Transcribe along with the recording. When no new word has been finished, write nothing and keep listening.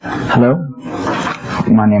Hello,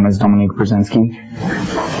 my name is Dominique Brezinski,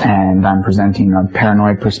 and I'm presenting a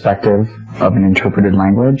paranoid perspective of an interpreted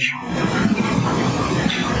language.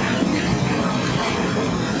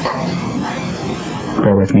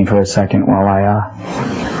 Bear with me for a second while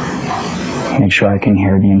I make sure I can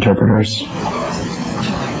hear the interpreters.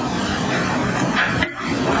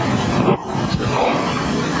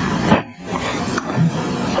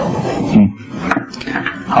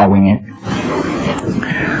 I'll wing it.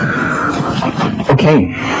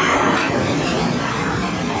 Okay.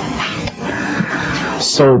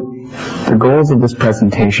 So the goals of this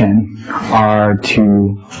presentation are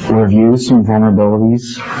to review some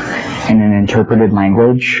vulnerabilities in an interpreted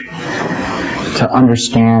language, to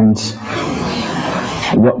understand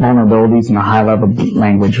what vulnerabilities in a high-level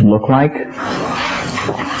language look like,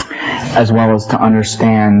 as well as to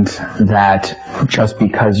understand that just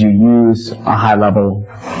because you use a high-level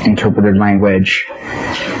interpreted language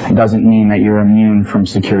doesn't mean that you're immune from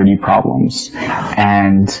security problems.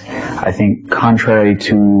 And I think contrary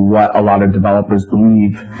to what a lot of developers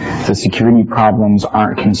believe, the security problems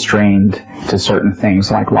aren't constrained to certain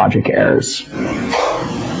things like logic errors.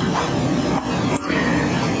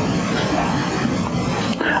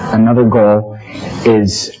 Another goal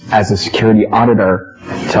is, as a security auditor,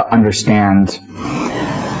 to understand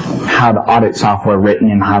how to audit software written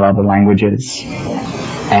in high-level languages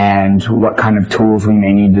and what kind of tools we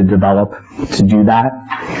may need to develop to do that,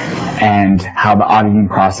 and how the auditing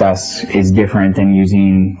process is different than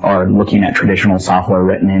using or looking at traditional software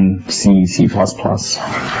written in C, C++. So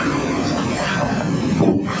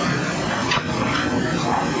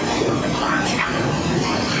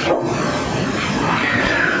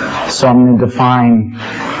I'm going to define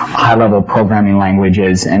high-level programming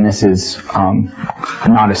languages, and this is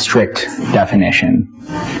not a strict definition.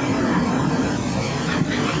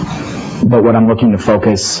 But what I'm looking to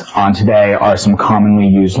focus on today are some commonly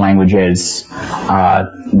used languages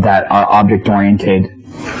that are object-oriented,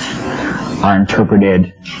 are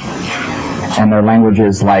interpreted, and they're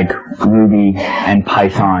languages like Ruby and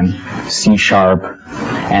Python, C#,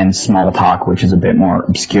 and Smalltalk, which is a bit more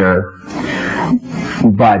obscure.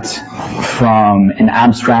 But from an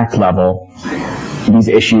abstract level, these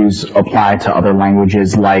issues apply to other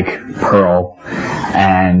languages like Perl,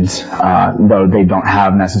 and though they don't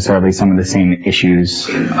have necessarily some of the same issues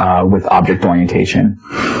with object orientation.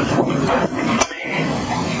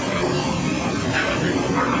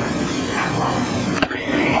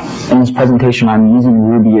 In this presentation, I'm using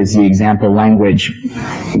Ruby as the example language,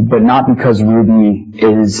 but not because Ruby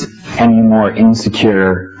is any more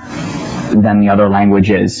insecure than the other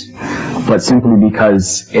languages, but simply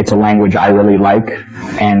because it's a language I really like,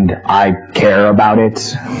 and I care about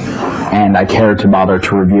it, and I care to bother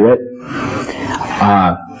to review it.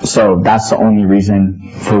 So that's the only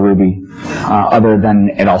reason for Ruby, other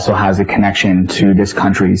than it also has a connection to this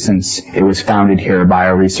country since it was founded here by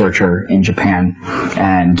a researcher in Japan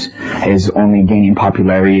and is only gaining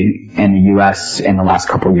popularity in the US in the last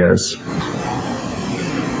couple of years.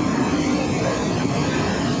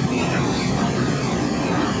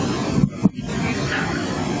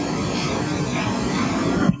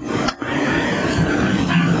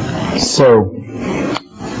 So,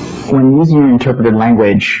 when using an interpreted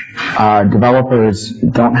language, developers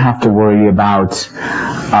don't have to worry about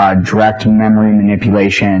direct memory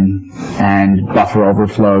manipulation and buffer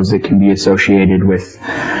overflows that can be associated with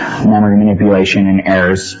memory manipulation and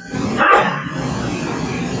errors.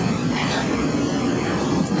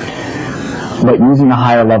 But using a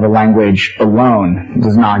higher level language alone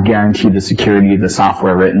does not guarantee the security of the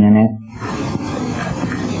software written in it.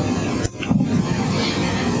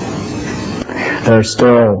 There are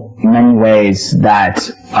still many ways that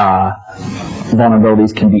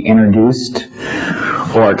vulnerabilities can be introduced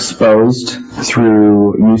or exposed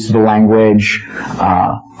through use of the language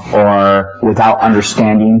or without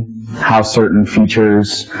understanding how certain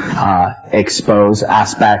features expose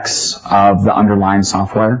aspects of the underlying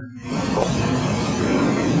software.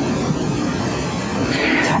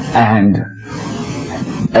 And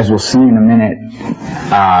as we'll see in a minute,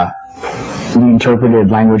 the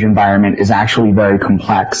interpreted language environment is actually very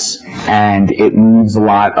complex, and it needs a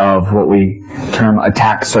lot of what we term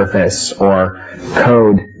attack surface, or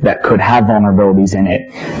code that could have vulnerabilities in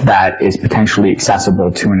it that is potentially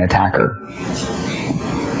accessible to an attacker.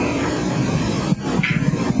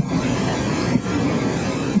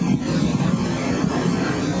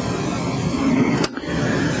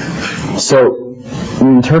 So, the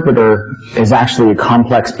interpreter is actually a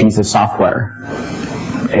complex piece of software.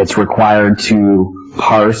 It's required to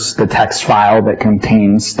parse the text file that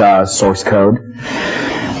contains the source code.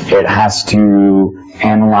 It has to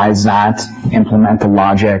analyze that, implement the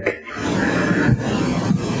logic,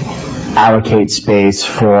 allocate space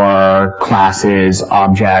for classes,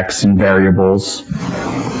 objects, and variables,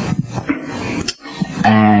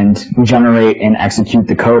 and generate and execute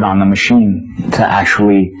the code on the machine to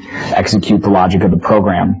actually execute the logic of the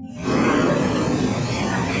program.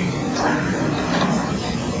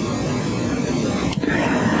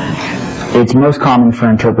 It's most common for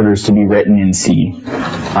interpreters to be written in C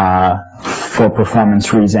for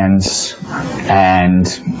performance reasons, and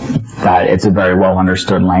that it's a very well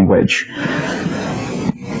understood language.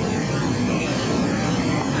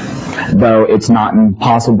 Though it's not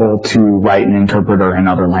impossible to write an interpreter in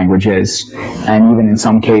other languages, and even in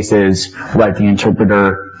some cases, write the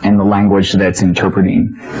interpreter in the language that it's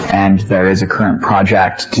interpreting. And there is a current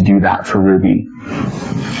project to do that for Ruby.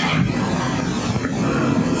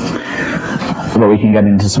 But we can get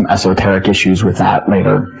into some esoteric issues with that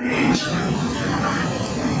later.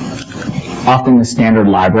 Often the standard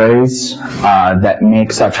libraries that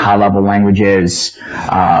make such high-level languages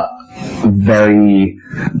very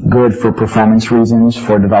good for performance reasons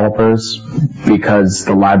for developers, because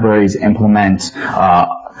the libraries implement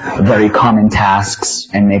very common tasks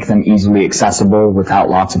and make them easily accessible without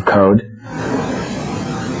lots of code.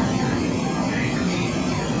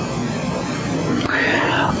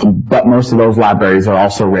 But most of those libraries are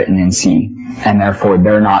also written in C, and therefore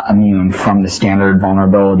they're not immune from the standard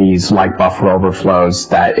vulnerabilities like buffer overflows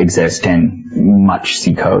that exist in much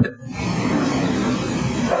C code.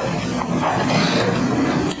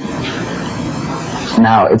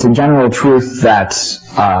 Now, it's a general truth that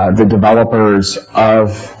the developers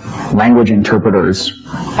of language interpreters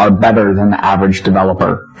are better than the average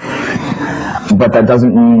developer. But that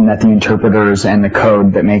doesn't mean that the interpreters and the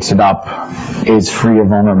code that makes it up is free of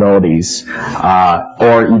vulnerabilities,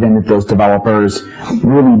 or even that those developers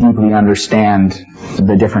really deeply understand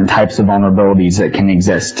the different types of vulnerabilities that can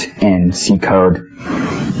exist in C code.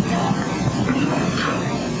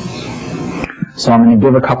 So I'm going to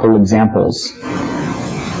give a couple examples.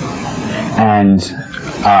 And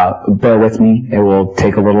bear with me, it will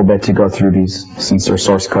take a little bit to go through these since they're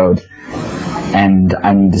source code, and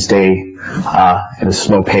I need to stay at a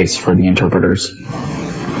slow pace for the interpreters.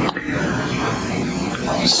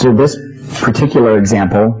 So this particular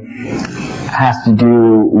example has to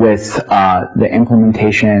do with the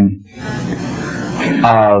implementation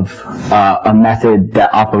of a method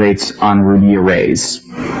that operates on Ruby arrays.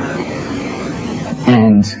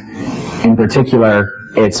 And in particular,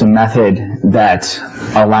 it's a method that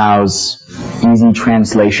allows easy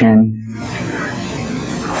translation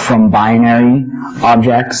from binary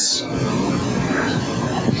objects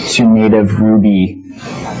to native Ruby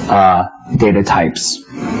data types.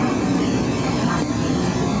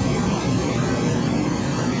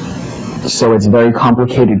 So it's very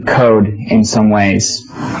complicated code in some ways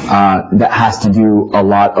that has to do a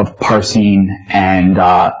lot of parsing and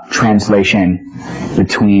translation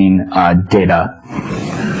between data.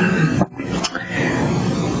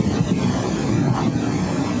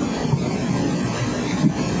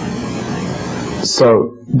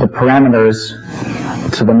 So the parameters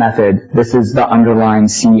to the method, this is the underlying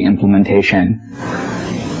C implementation.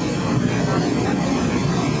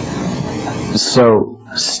 So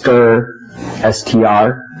str,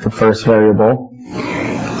 the first variable,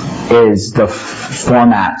 is the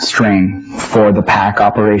format string for the pack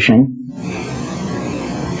operation.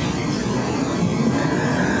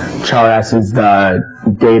 Char_s is the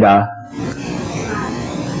data,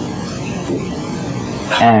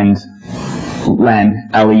 and len,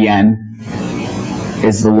 L-E-N,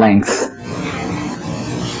 is the length.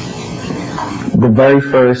 The very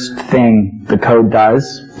first thing the code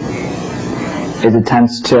does is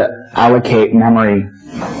attempts to allocate memory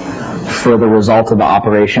for the result of the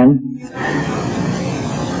operation.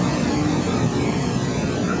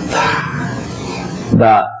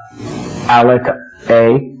 The alloc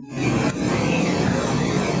A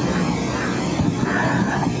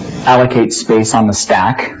allocates space on the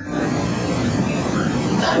stack,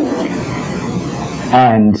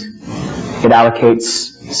 and it allocates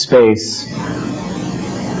space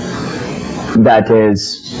that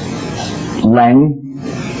is len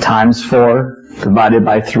times 4 divided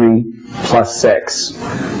by 3 plus 6.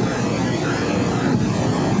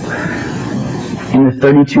 In the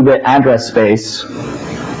 32-bit address space,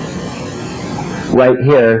 right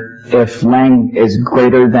here, if len is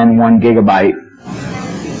greater than 1 gigabyte,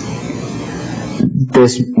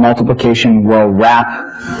 this multiplication will wrap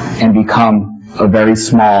and become a very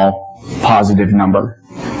small positive number.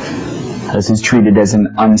 This is treated as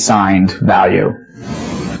an unsigned value.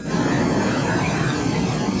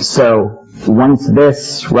 So once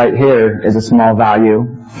this right here is a small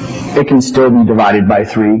value, it can still be divided by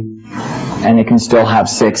 3, and it can still have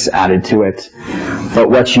 6 added to it. But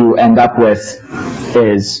what you end up with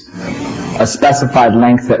is a specified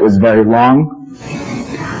length that was very long,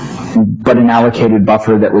 but an allocated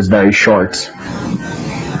buffer that was very short.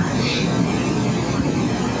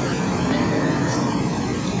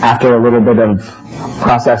 After a little bit of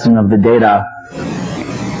processing of the data,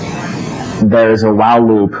 there's a while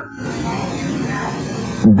loop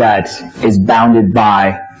that is bounded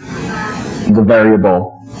by the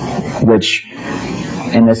variable, which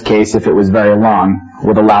in this case, if it was very long,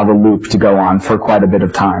 would allow the loop to go on for quite a bit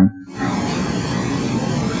of time.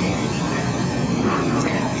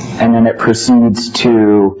 And then it proceeds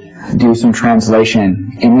to do some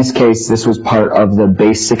translation. In this case, this was part of the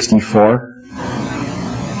base 64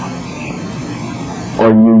 or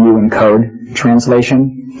UU encode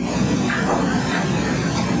translation.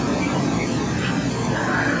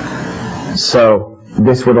 So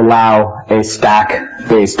this would allow a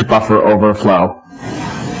stack-based buffer overflow.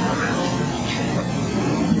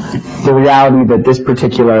 The reality that this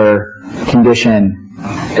particular condition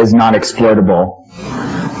is not exploitable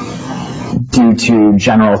due to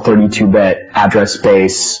general 32-bit address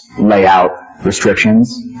space layout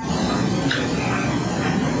restrictions.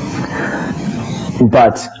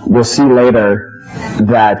 But we'll see later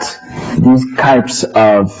that these types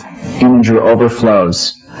of integer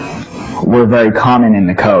overflows were very common in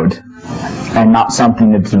the code and not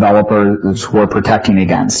something that developers were protecting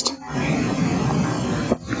against.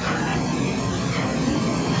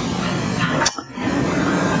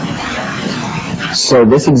 So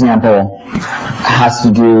this example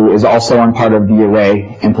is also on part of the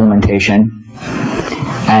array implementation.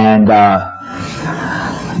 And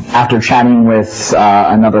after chatting with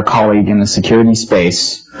another colleague in the security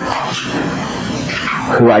space,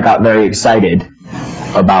 who I got very excited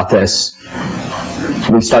about this,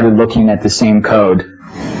 we started looking at the same code,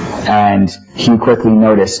 and he quickly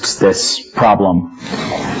noticed this problem.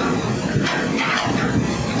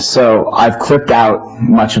 So I've clipped out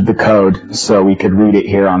much of the code so we could read it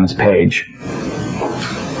here on this page.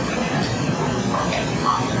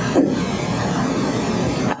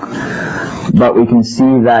 But we can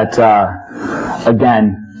see that,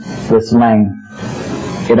 again, this lang,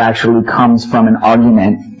 it actually comes from an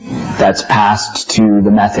argument that's passed to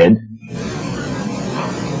the method.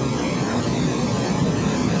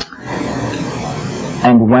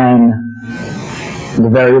 And when the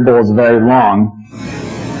variable is very long,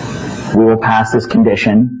 we will pass this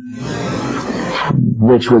condition,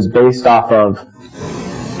 which was based off of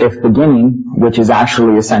if beginning, which is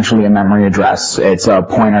actually essentially a memory address. It's a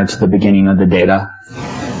pointer to the beginning of the data,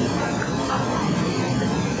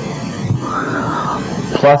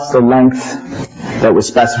 plus the length that was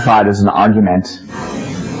specified as an argument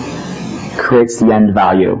creates the end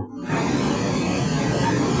value.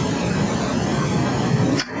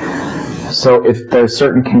 So if there's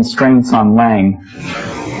certain constraints on lang,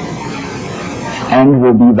 end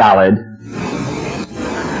will be valid,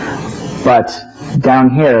 but down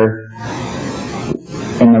here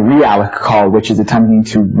in the realloc call, which is attempting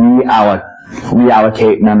to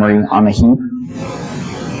reallocate memory on the heap,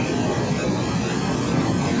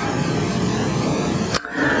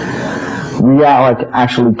 realloc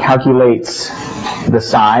actually calculates the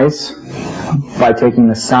size by taking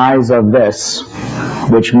the size of this,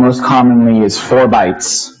 which most commonly is 4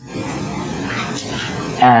 bytes,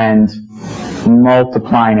 and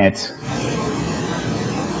multiplying it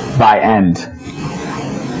by end,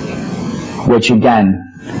 which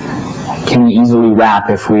again can easily wrap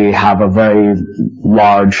if we have a very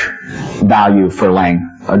large value for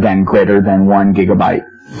lang, again greater than 1 gigabyte.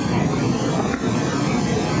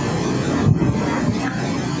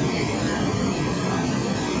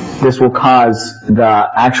 This will cause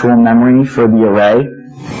the actual memory for the array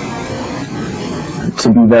to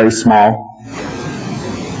be very small,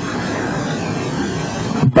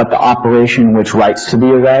 but the operation which writes to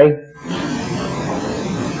the array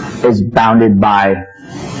is bounded by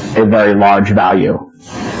a very large value,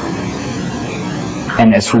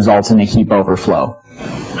 and this results in a heap overflow.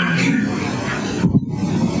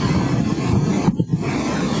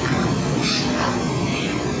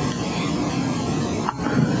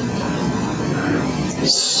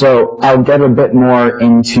 So I'll get a bit more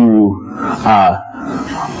into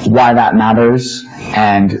why that matters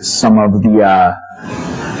and some of the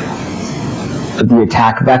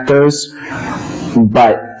attack vectors,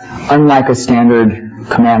 but unlike a standard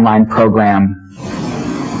command line program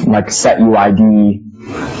like setuid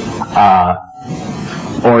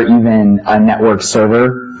or even a network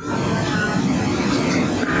server,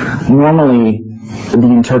 Normally, the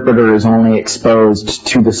interpreter is only exposed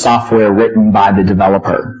to the software written by the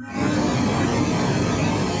developer.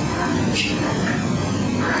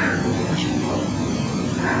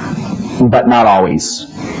 But not always.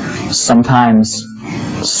 Sometimes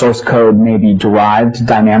source code may be derived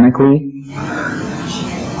dynamically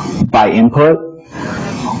by input,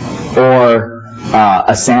 or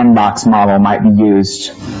a sandbox model might be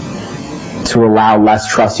used to allow less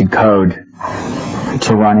trusted code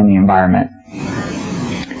to run in the environment.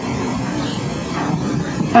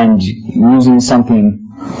 And using something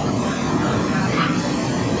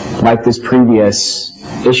like this previous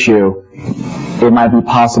issue, it might be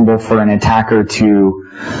possible for an attacker to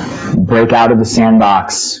break out of the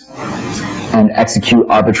sandbox and execute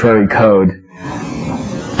arbitrary code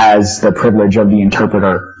as the privilege of the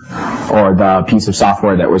interpreter or the piece of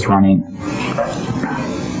software that was running.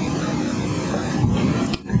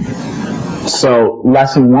 So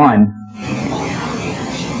lesson 1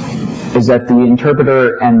 is that the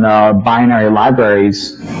interpreter and the binary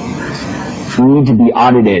libraries need to be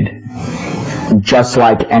audited just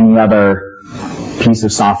like any other piece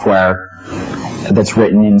of software that's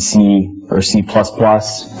written in C or C++. But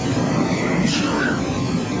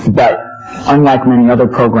unlike many other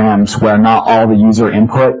programs where not all the user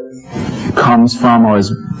input comes from or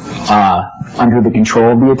is under the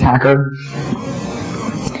control of the attacker,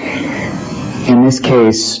 in this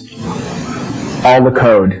case, all the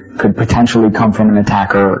code could potentially come from an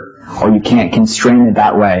attacker, or you can't constrain it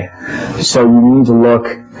that way. So you need to look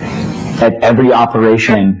at every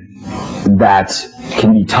operation that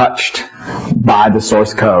can be touched by the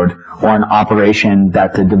source code, or an operation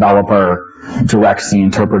that the developer directs the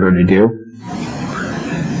interpreter to do.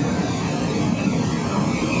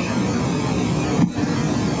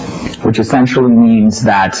 Which essentially means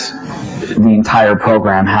that the entire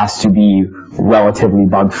program has to be relatively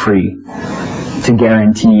bug-free to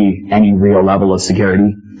guarantee any real level of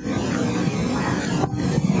security.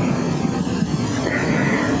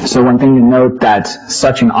 So one thing to note that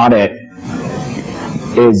such an audit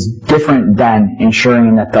is different than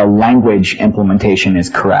ensuring that the language implementation is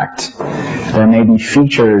correct. There may be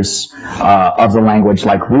features of the language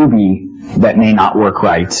like Ruby that may not work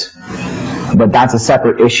right, but that's a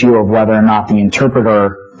separate issue of whether or not the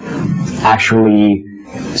interpreter actually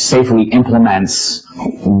safely implements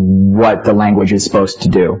what the language is supposed to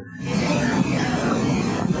do.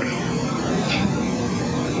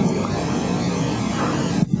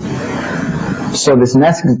 So this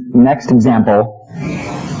next example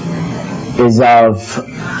is of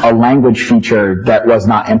a language feature that was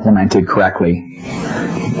not implemented correctly,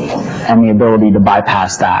 and the ability to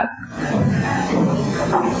bypass that.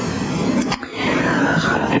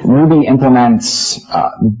 Ruby implements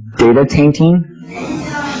data tainting,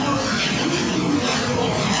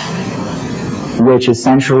 which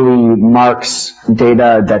essentially marks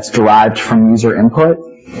data that's derived from user input.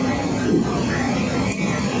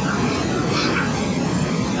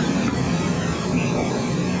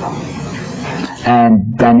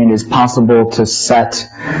 And then it is possible to set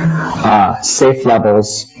safe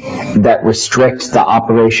levels that restrict the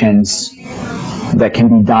operations that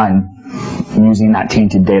can be done using that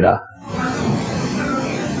tainted data.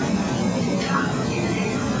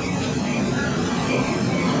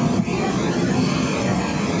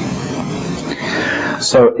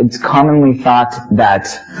 So it's commonly thought that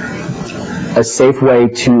a safe way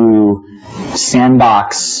to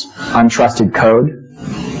sandbox untrusted code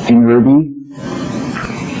in Ruby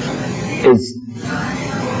is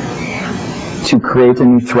to create a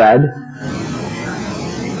new thread,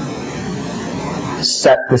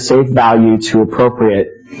 set the safe value to appropriate.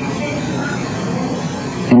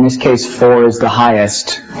 In this case, 4 is the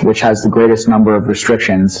highest, which has the greatest number of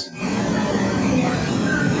restrictions,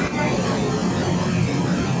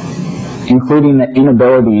 including the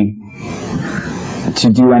inability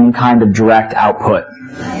to do any kind of direct output.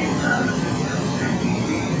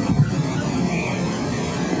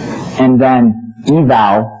 And then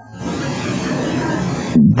eval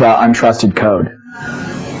the untrusted code,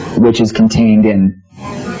 which is contained in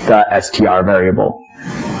the str variable.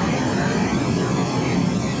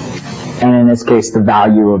 And in this case, the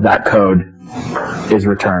value of that code is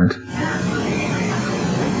returned.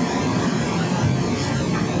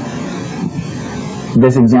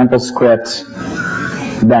 This example script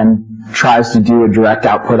then tries to do a direct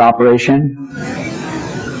output operation,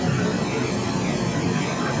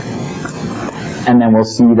 and then we'll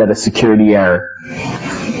see that a security error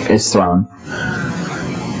is thrown.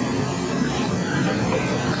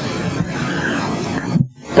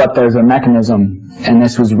 But there's a mechanism, and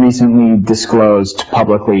this was recently disclosed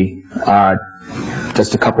publicly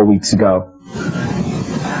just a couple weeks ago,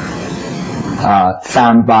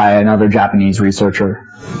 found by another Japanese researcher,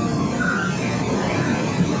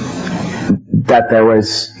 that there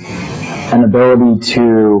was an ability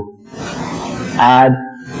to add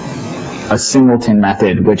a singleton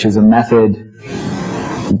method, which is a method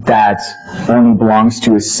that only belongs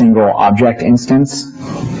to a single object instance.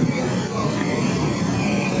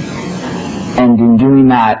 And in doing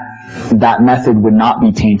that, that method would not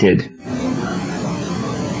be tainted.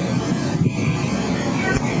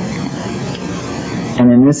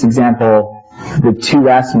 And in this example, the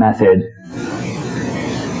 2s method,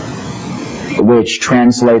 which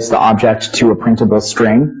translates the object to a printable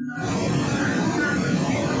string,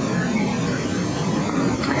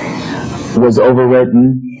 was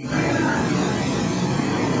overwritten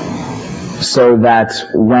so that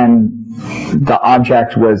when the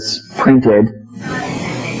object was printed,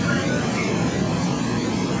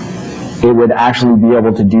 it would actually be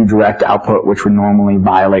able to do direct output, which would normally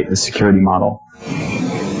violate the security model.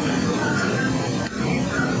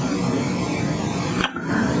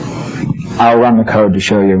 I'll run the code to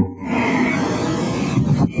show you.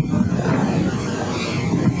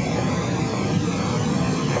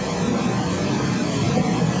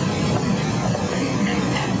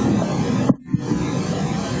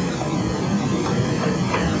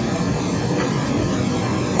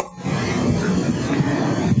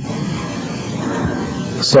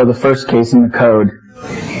 So the first case in the code,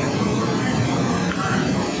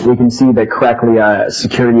 we can see that correctly a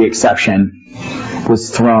security exception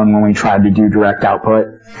was thrown when we tried to do direct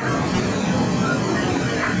output.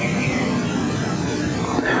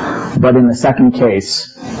 But in the second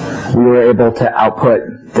case, we were able to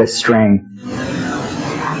output this string,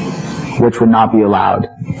 which would not be allowed.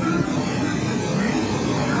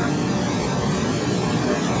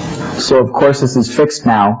 So of course this is fixed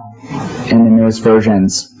now in the newest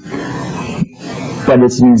versions, but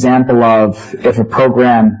it's an example of if a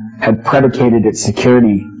program had predicated its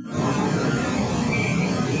security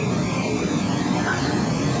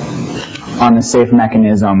on a safe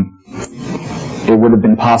mechanism, it would have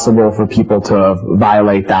been possible for people to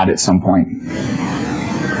violate that at some point.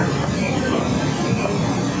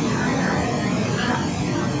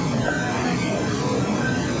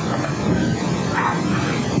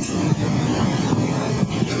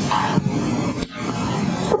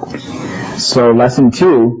 So lesson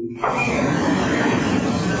 2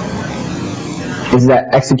 is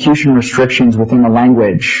that execution restrictions within a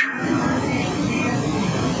language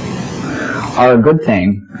are a good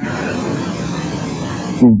thing,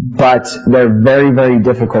 but they're very, very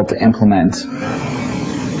difficult to implement.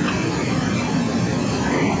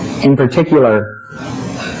 In particular,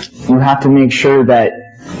 you have to make sure that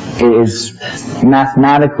it is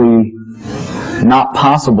mathematically not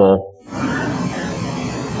possible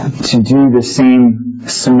to do the same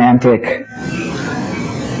semantic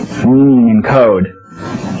meaning in code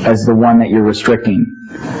as the one that you're restricting.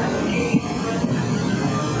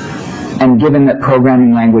 And given that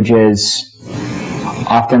programming languages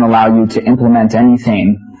often allow you to implement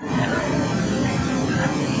anything,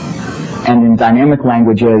 and in dynamic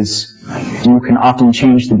languages, you can often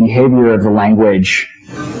change the behavior of the language,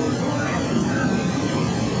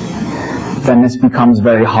 then this becomes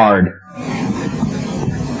very hard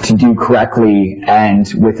to do correctly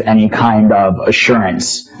and with any kind of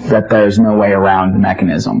assurance that there's no way around the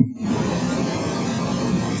mechanism.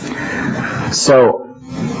 So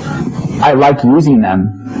I like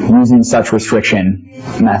using such restriction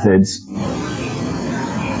methods,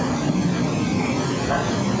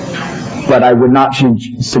 but I would not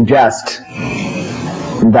suggest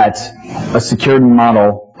that a security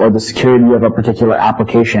model or the security of a particular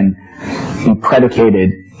application be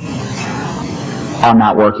predicated on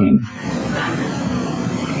not working.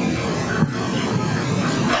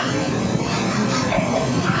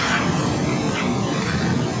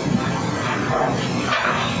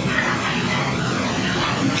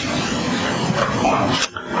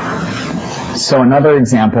 So another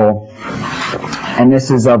example, and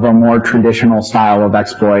this is of a more traditional style of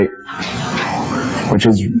exploit, which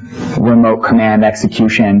is remote command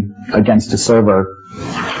execution against a server.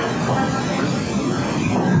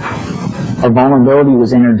 A vulnerability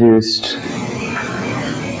was introduced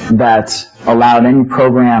that allowed any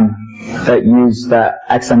program that used the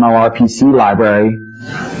XML-RPC library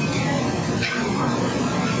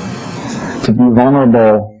to be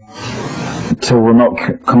vulnerable to remote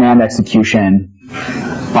command execution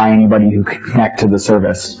by anybody who could connect to the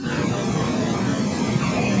service.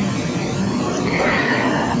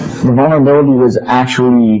 The vulnerability was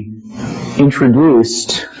actually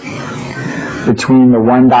introduced between the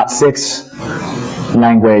 1.6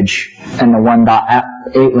 language and the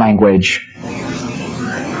 1.8 language,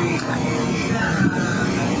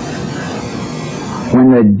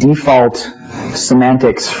 when the default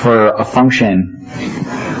semantics for a function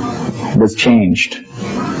was changed.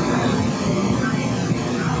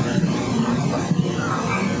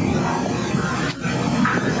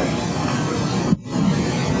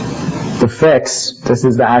 The fix, this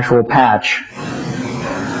is the actual patch,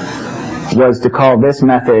 was to call this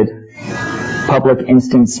method public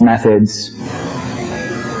instance methods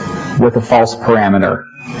with a false parameter.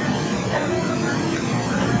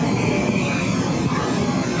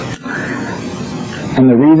 And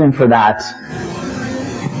the reason for that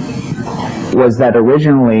was that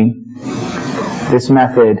originally this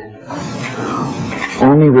method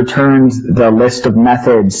only returned the list of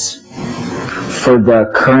methods for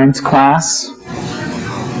the current class,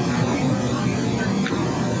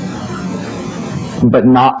 but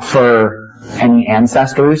not for any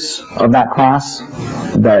ancestors of that class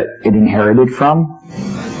that it inherited from.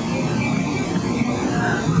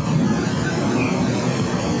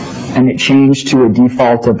 And it changed to a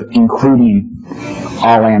default of including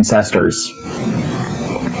all ancestors.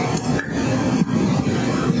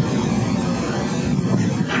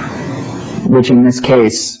 Which in this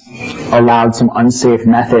case allowed some unsafe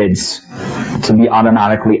methods to be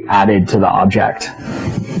automatically added to the object.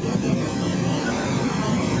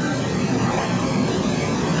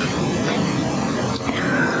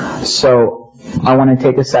 So I want to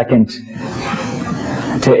take a second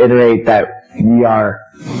to iterate that we are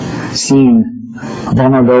seeing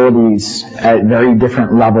vulnerabilities at very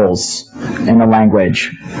different levels in the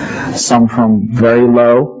language. Some from very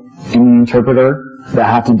low in the interpreter that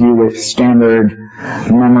have to do with standard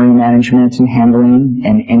memory management and handling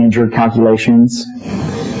and integer calculations,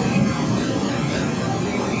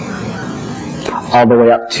 all the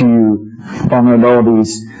way up to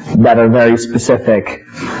vulnerabilities that are very specific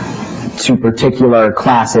to particular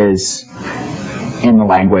classes in the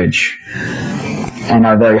language and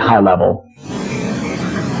are very high level.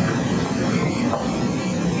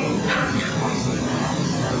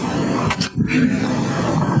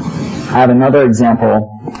 I have another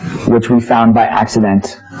example which we found by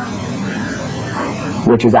accident,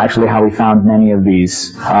 which is actually how we found many of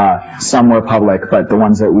these. Some were public, but the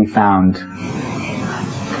ones that we found,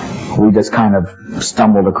 we just kind of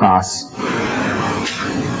stumbled across.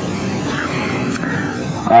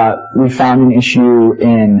 We found an issue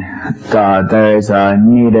in there is a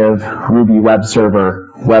native Ruby web server,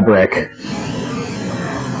 Webrick,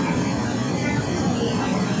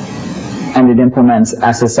 and it implements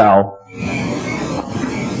SSL.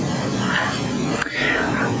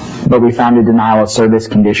 But we found a denial of service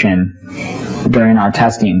condition during our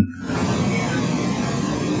testing.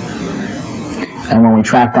 And when we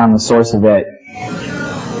tracked down the source of it,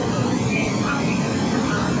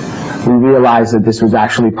 we realized that this was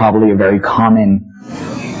actually probably a very common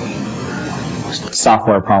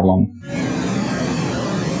software problem.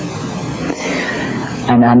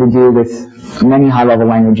 And it had to do with many high-level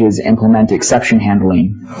languages implement exception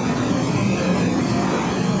handling.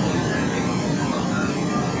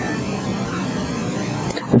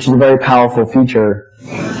 Which is a very powerful feature,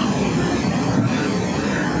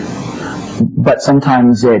 but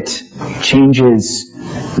sometimes it changes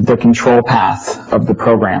the control path of the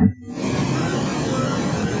program.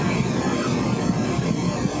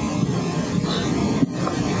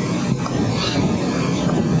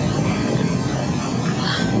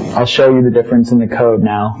 I'll show you the difference in the code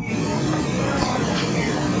now.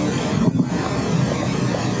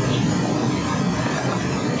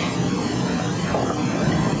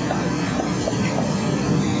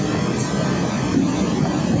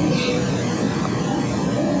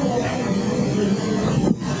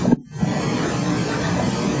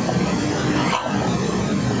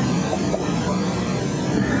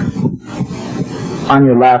 On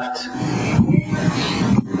your left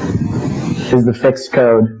is the fixed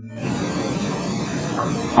code.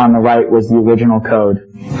 On the right was the original code.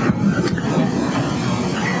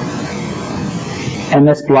 And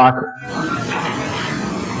this block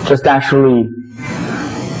just actually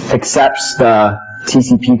accepts the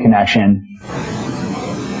TCP connection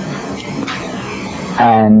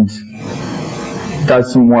and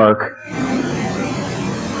does some work.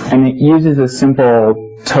 And it uses a simple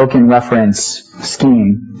token reference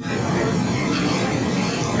scheme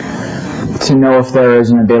to know if there is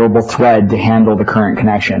an available thread to handle the current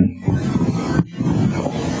connection.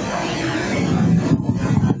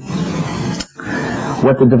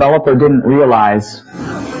 What the developer didn't realize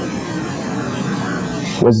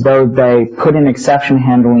was though they put in exception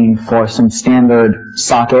handling for some standard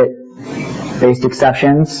socket context-based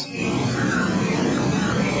exceptions,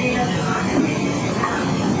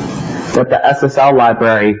 that the SSL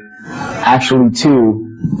library actually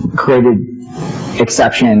too created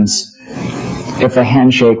exceptions if a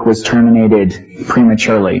handshake was terminated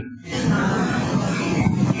prematurely.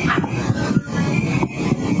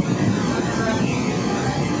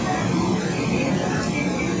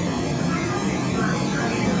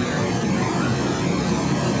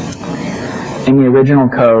 In the original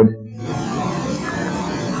code,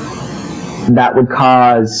 that would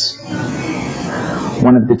cause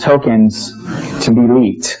one of the tokens to be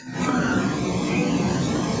leaked.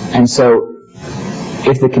 And so,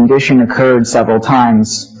 if the condition occurred several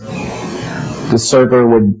times, the server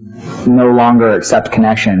would no longer accept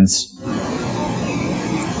connections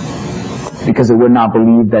because it would not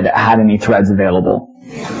believe that it had any threads available.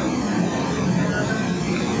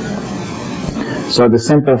 So the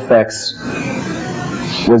simple fix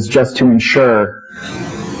was just to ensure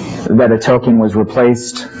that a token was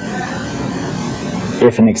replaced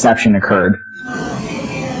if an exception occurred.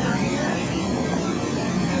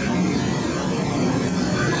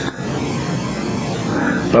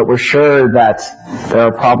 But we're sure that there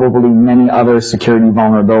are probably many other security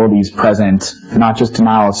vulnerabilities present, not just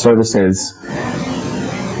denial of services,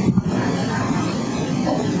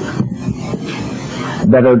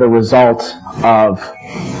 that are the result of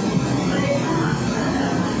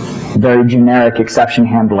very generic exception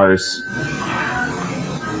handlers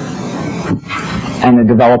and the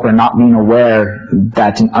developer not being aware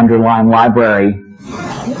that an underlying library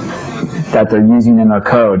that they're using in their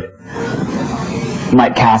code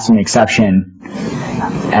might cast an exception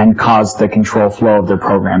and cause the control flow of their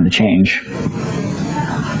program to change.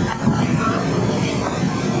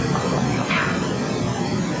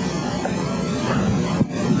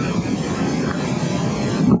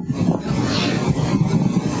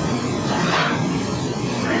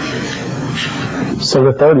 So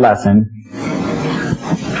the third lesson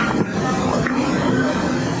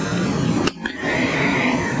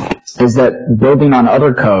is that building on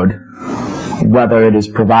other code, whether it is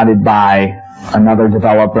provided by another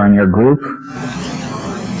developer in your group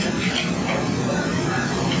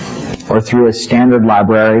or through a standard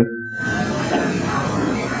library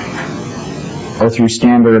or through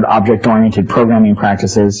standard object-oriented programming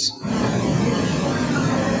practices,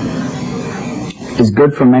 is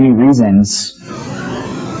good for many reasons,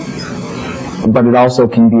 but it also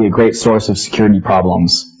can be a great source of security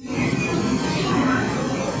problems.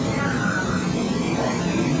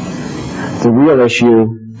 The real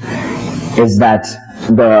issue is that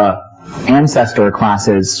the ancestor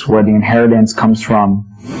classes, where the inheritance comes from,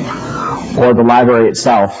 or the library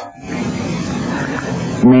itself,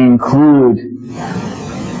 may include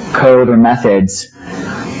code or methods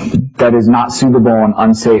that is not suitable and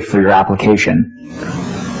unsafe for your application.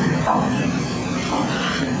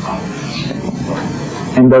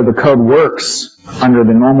 And though the code works under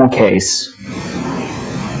the normal case,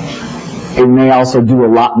 it may also do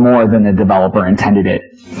a lot more than the developer intended it,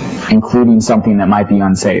 including something that might be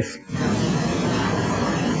unsafe.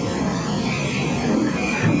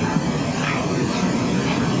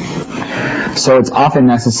 So it's often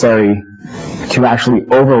necessary to actually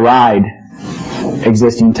override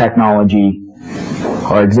existing technology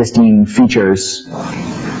or existing features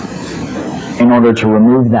in order to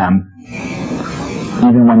remove them,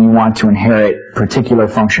 even when you want to inherit particular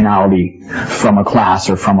functionality from a class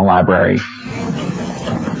or from a library.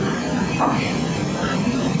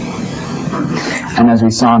 And as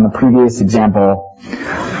we saw in the previous example,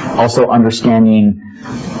 also understanding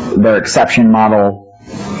their exception model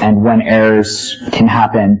and when errors can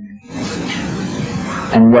happen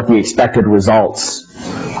and what the expected results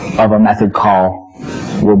of a method call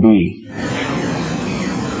will be.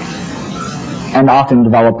 And often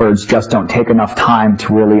developers just don't take enough time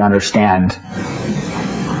to really understand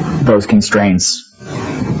those constraints.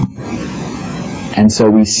 And so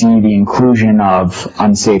we see the inclusion of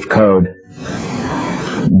unsafe code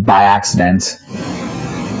by accident.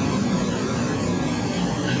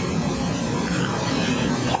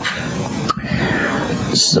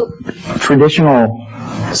 So traditional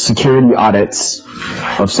security audits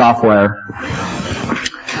of software,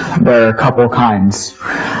 there are a couple kinds.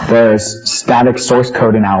 There's static source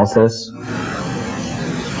code analysis,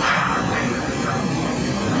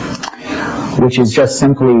 which is just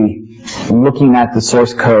simply looking at the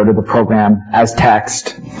source code of the program as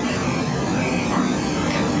text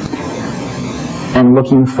and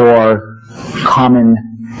looking for common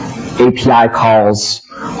API calls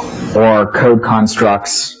or code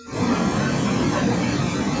constructs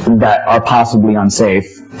that are possibly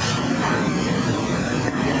unsafe.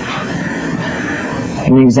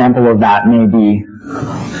 An example of that may be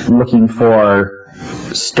looking for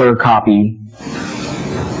stir copy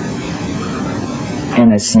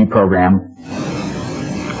in a C program.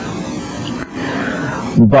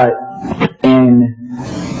 But in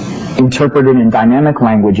interpreted and dynamic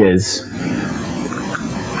languages,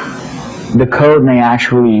 the code may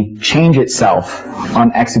actually change itself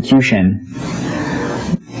on execution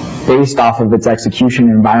based off of its execution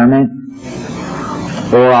environment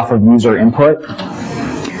or off of user input.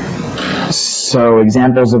 So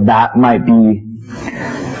examples of that might be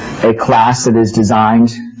a class that is designed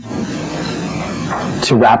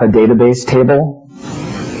to wrap a database table,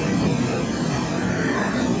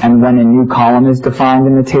 and when a new column is defined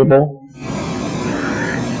in the table,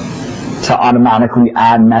 to automatically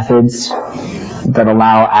add methods that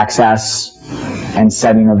allow access and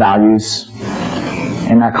setting of values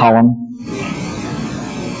in that column.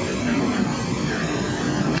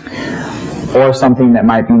 Or something that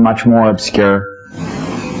might be much more obscure.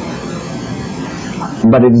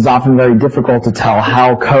 But it is often very difficult to tell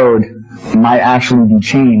how code might actually be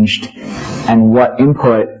changed and what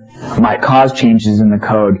input might cause changes in the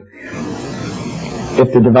code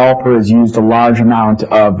if the developer has used a large amount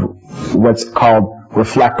of what's called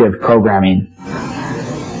reflective programming,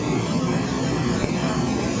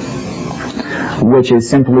 which is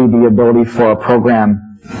simply the ability for a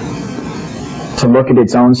program to look at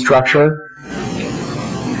its own structure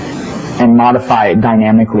and modify it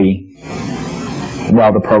dynamically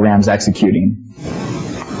while the program's executing.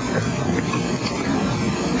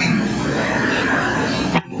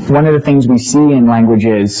 One of the things we see in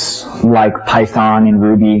languages like Python and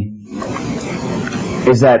Ruby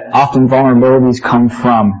is that often vulnerabilities come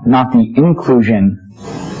from not the inclusion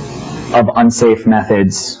of unsafe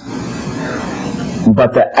methods,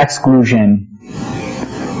 but the exclusion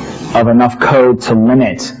of enough code to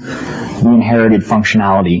limit the inherited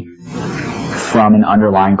functionality from an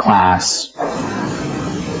underlying class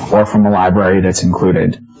or from a library that's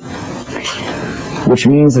included. Which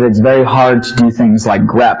means that it's very hard to do things like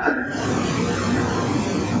grep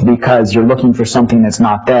because you're looking for something that's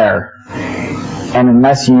not there. And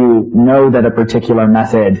unless you know that a particular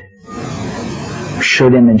method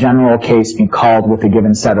should in the general case be called with a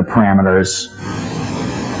given set of parameters,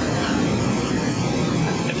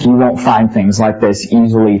 you won't find things like this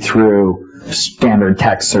easily through standard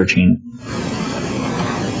text searching.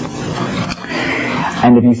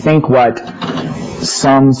 And if you think what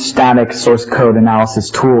some static source code analysis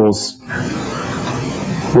tools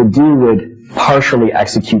would partially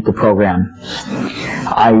execute the program,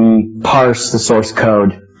 i.e. parse the source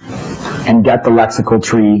code and get the lexical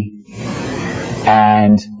tree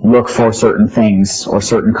and look for certain things or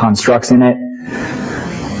certain constructs in it.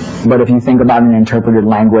 But if you think about an interpreted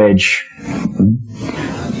language,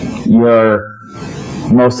 you're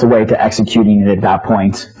most of the way to executing it at that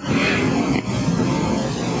point.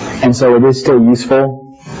 And so it is still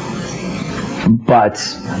useful, but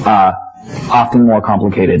often more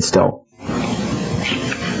complicated still.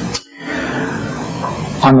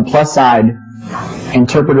 On the plus side,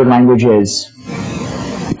 interpreted languages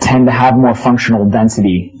tend to have more functional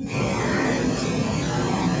density.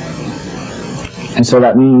 And so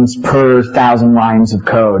that means per 1,000 lines of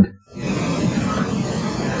code,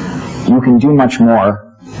 you can do much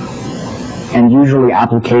more. And usually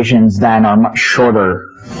applications then are much shorter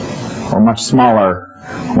or much smaller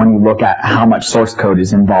when you look at how much source code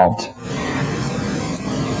is involved.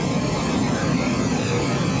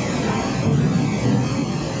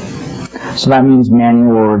 So that means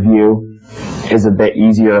manual review is a bit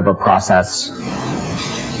easier of a process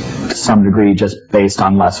to some degree just based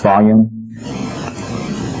on less volume.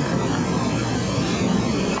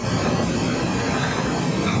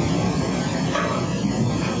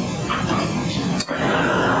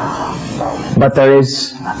 But there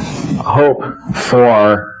is hope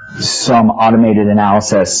for some automated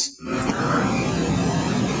analysis,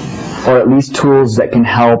 or at least tools that can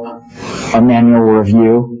help a manual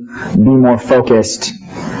review be more focused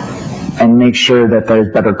and make sure that there's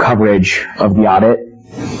better coverage of the audit.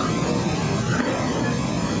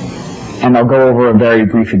 And I'll go over a very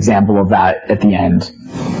brief example of that at the end.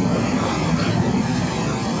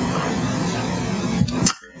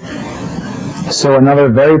 So another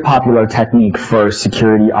very popular technique for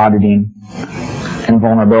security auditing and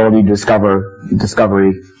vulnerability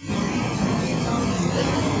discovery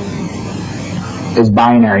is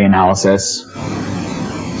binary analysis,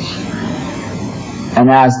 and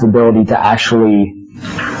has the ability to actually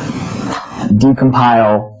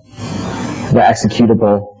decompile the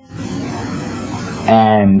executable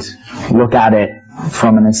and look at it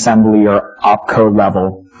from an assembly or opcode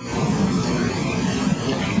level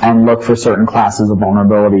and look for certain classes of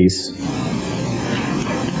vulnerabilities.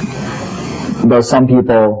 Though some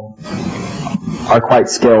people are quite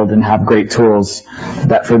skilled and have great tools,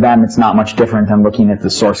 that for them it's not much different than looking at the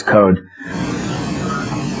source code.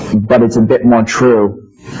 But it's a bit more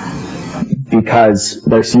true because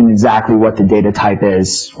they're seeing exactly what the data type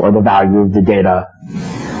is or the value of the data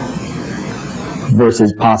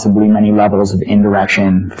versus possibly many levels of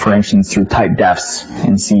indirection, for instance through type defs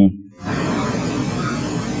in C.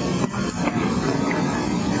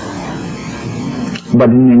 But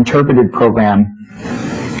in an interpreted program,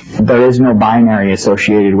 there is no binary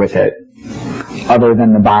associated with it other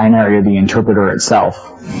than the binary of the interpreter itself.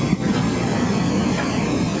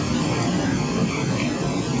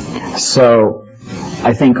 So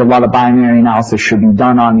I think a lot of binary analysis should be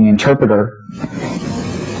done on the interpreter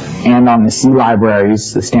and on the C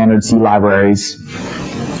libraries, the standard C libraries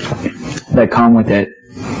that come with it.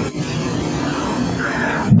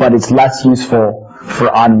 But it's less useful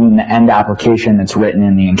for auditing the end application that's written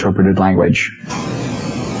in the interpreted language.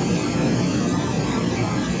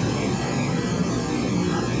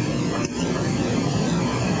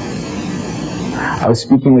 I was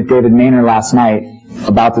speaking with David Maynor last night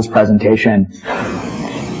about this presentation,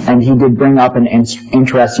 and he did bring up an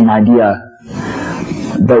interesting idea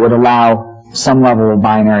that would allow some level of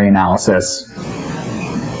binary analysis,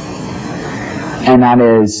 and that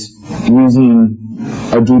is using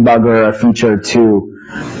a debugger, a feature to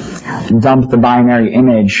dump the binary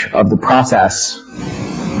image of the process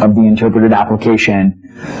of the interpreted application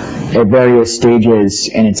at various stages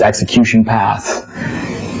in its execution path,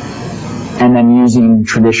 and then using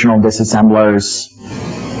traditional disassemblers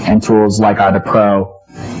and tools like AutoPro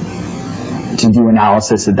to do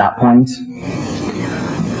analysis at that point.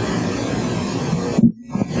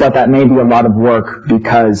 But that may be a lot of work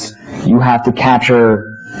because you have to capture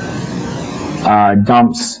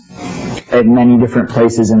dumps at many different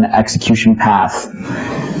places in the execution path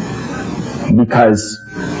because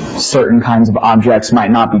certain kinds of objects might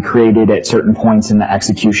not be created at certain points in the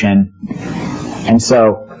execution. And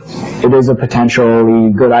so it is a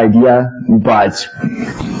potentially good idea, but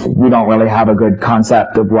we don't really have a good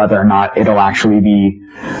concept of whether or not it'll actually be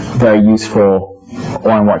very useful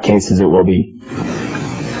or in what cases it will be.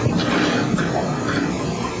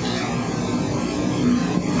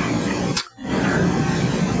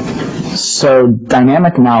 So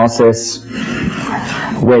dynamic analysis,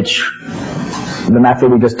 which the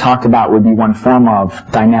method we just talked about would be one form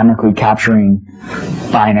of dynamically capturing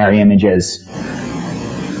binary images.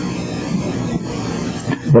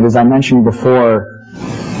 But as I mentioned before,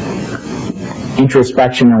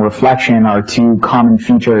 introspection and reflection are two common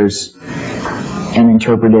features in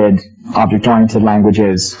interpreted object-oriented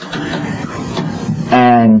languages.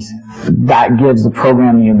 And that gives the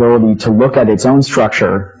program the ability to look at its own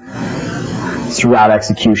structure throughout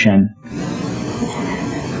execution.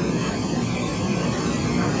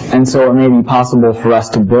 And so it may be possible for us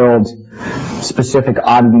to build specific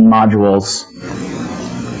auditing modules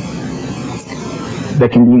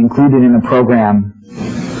that can be included in a program,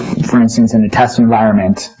 for instance in a test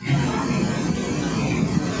environment,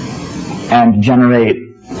 and generate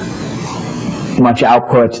much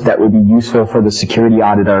output that would be useful for the security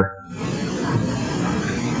auditor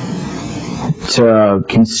to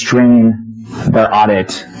constrain their audit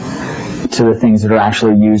to the things that are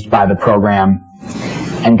actually used by the program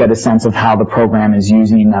and get a sense of how the program is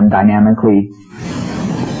using them dynamically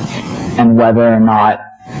and whether or not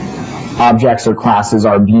objects or classes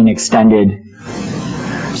are being extended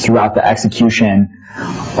throughout the execution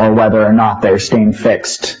or whether or not they're staying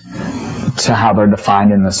fixed to how they're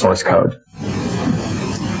defined in the source code.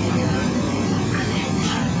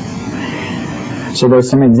 So there's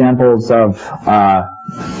some examples of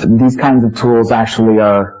these kinds of tools actually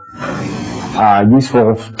are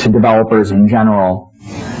useful to developers in general,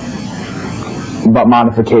 but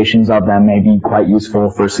modifications of them may be quite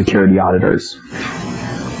useful for security auditors.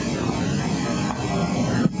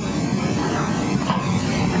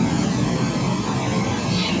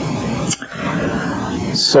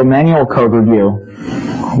 So manual code review,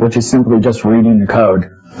 which is simply just reading the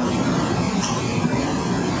code,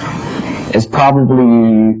 is probably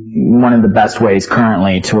one of the best ways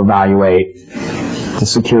currently to evaluate the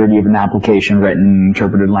security of an application written in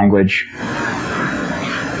interpreted language.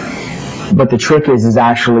 But the trick is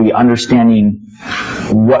actually understanding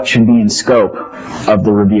what should be in scope of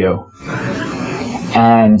the review.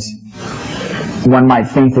 And one might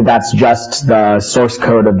think that that's just the source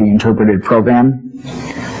code of the interpreted program,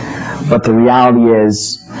 but the reality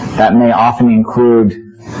is that may often include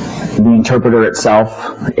the interpreter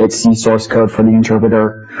itself, its C source code for the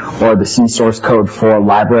interpreter, or the C source code for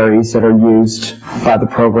libraries that are used by the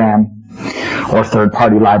program, or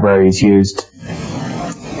third-party libraries used.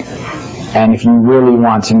 And if you really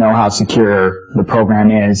want to know how secure the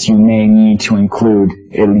program is, you may need to include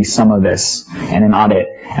at least some of this in an audit.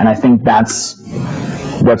 And I think that's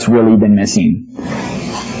what's really been missing.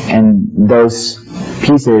 And those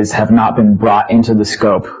pieces have not been brought into the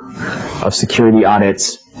scope of security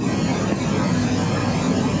audits.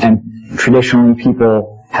 And traditionally,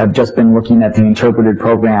 people have just been looking at the interpreted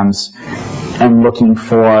programs and looking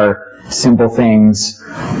for simple things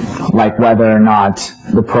like whether or not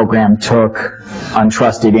the program took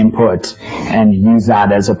untrusted input and used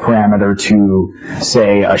that as a parameter to,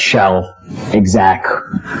 say, a shell exec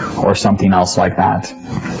or something else like that.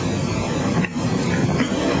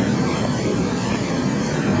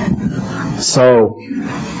 So,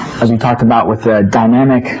 as we talked about with the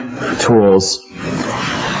dynamic tools,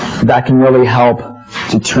 that can really help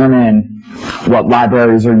determine what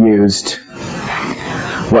libraries are used,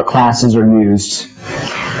 what classes are used,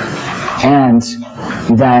 and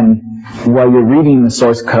then while you're reading the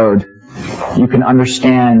source code, you can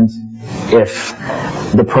understand if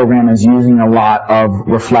the program is using a lot of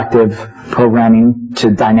reflective programming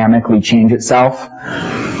to dynamically change itself.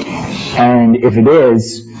 And if it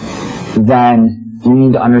is, then you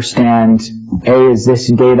need to understand, A, is this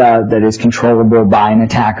data that is controllable by an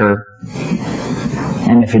attacker?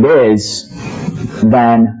 And if it is,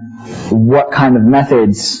 then what kind of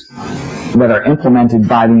methods that are implemented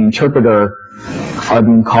by the interpreter are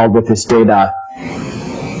being called with this data?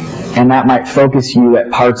 And that might focus you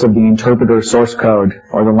at parts of the interpreter source code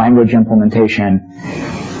or the language implementation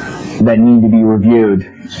that need to be reviewed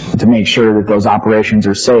to make sure that those operations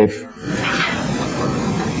are safe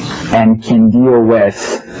and can deal with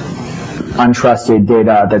untrusted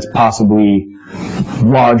data that's possibly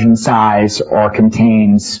large in size or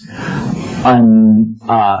contains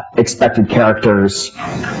unexpected characters,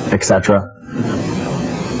 etc.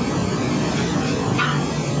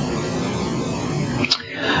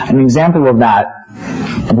 An example of that,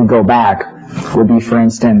 if we go back, would be, for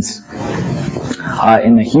instance,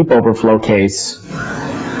 in the heap overflow case,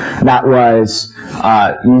 that was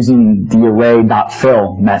using the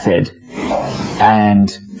array.fill method. And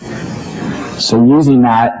so using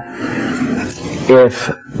that, if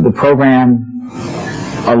the program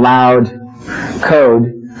allowed code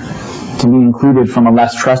to be included from a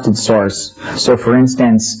less trusted source, so for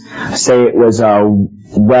instance, say it was a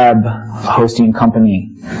web hosting company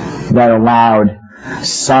that allowed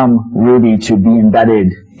some Ruby to be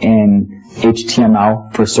embedded in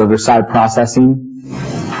HTML for server-side processing,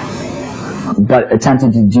 but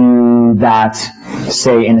attempted to do that,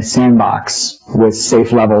 say, in a sandbox with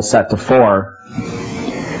safe level set to 4,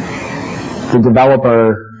 the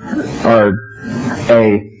developer or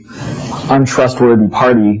a untrustworthy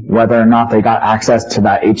party, whether or not they got access to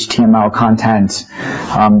that HTML content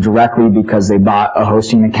directly because they bought a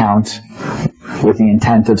hosting account with the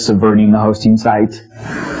intent of subverting the hosting site,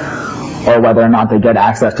 or whether or not they get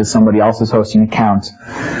access to somebody else's hosting account,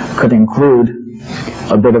 could include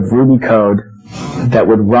a bit of Ruby code that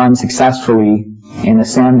would run successfully in a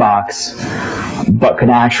sandbox, but could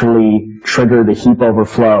actually trigger the heap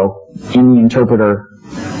overflow in the interpreter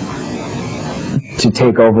to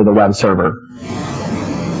take over the web server.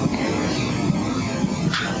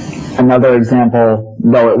 Another example,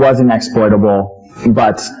 though it wasn't exploitable,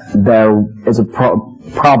 but there is a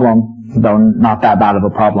problem, though not that bad of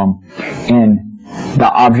a problem, in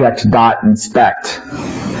the object.inspect,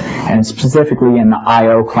 and specifically in the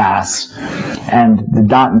IO class. And the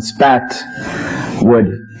 .inspect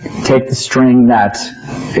would take the string that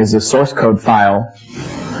is a source code file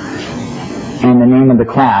and the name of the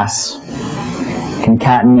class,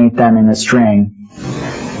 concatenate them in a string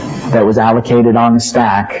that was allocated on the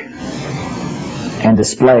stack, and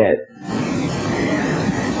display it.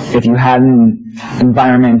 If you had an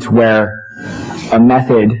environment where a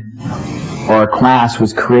method or a class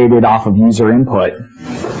was created off of user input,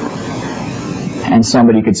 and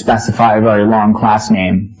somebody could specify a very long class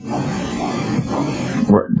name,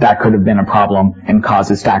 that could have been a problem and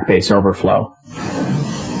caused a stack-based overflow.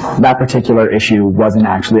 That particular issue wasn't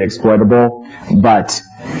actually exploitable, but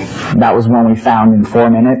that was one we found in 4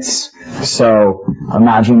 minutes. So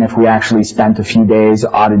imagine if we actually spent a few days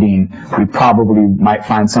auditing, we probably might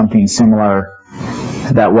find something similar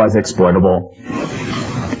that was exploitable.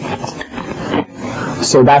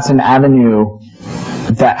 So that's an avenue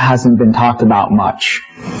that hasn't been talked about much.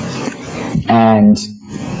 And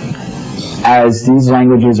as these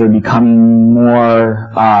languages are becoming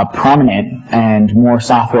more prominent and more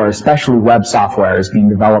software, especially web software, is being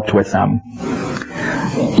developed with them,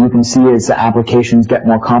 you can see as the applications get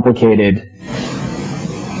more complicated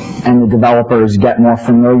and the developers get more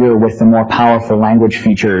familiar with the more powerful language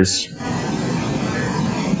features,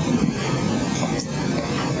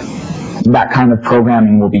 that kind of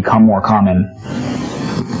programming will become more common.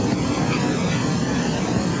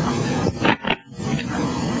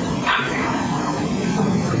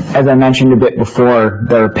 As I mentioned a bit before,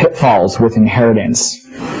 there are pitfalls with inheritance.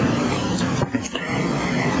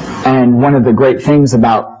 And one of the great things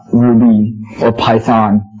about Ruby or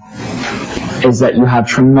Python is that you have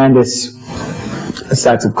tremendous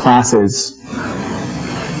sets of classes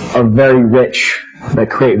that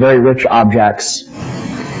create very rich objects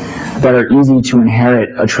that are easy to inherit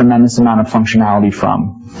a tremendous amount of functionality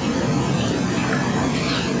from.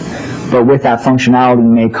 But with that functionality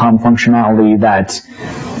may come functionality that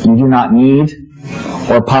you do not need,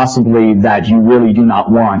 or possibly that you really do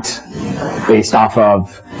not want, based off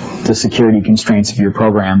of the security constraints of your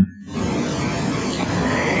program.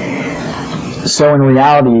 So in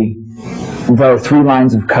reality, though 3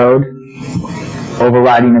 lines of code,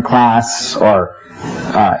 overriding a class or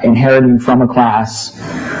inheriting from a class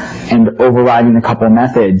and overriding a couple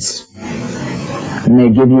methods may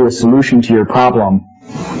give you a solution to your problem,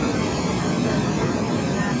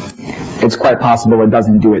 it's quite possible it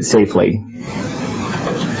doesn't do it safely.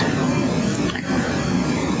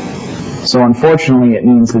 So unfortunately, it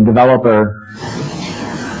means the developer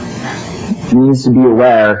needs to be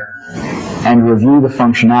aware and review the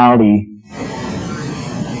functionality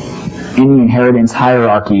in the inheritance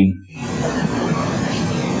hierarchy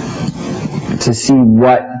to see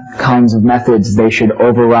what kinds of methods they should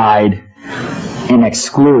override and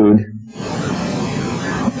exclude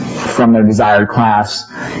from their desired class,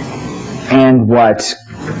 and what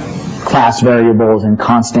class variables and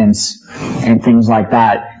constants and things like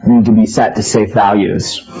that need to be set to safe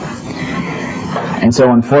values. And so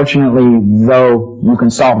unfortunately, though you can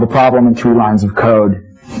solve the problem in 3 lines of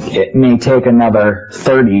code, it may take another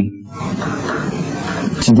 30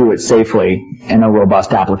 to do it safely in a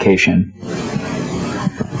robust application.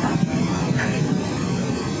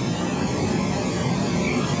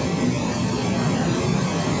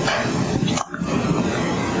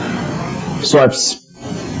 So I've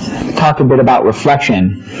talked a bit about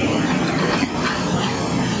reflection.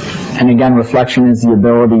 And again, reflection is the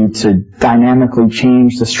ability to dynamically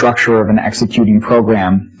change the structure of an executing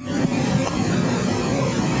program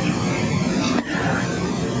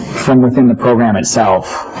from within the program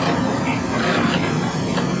itself.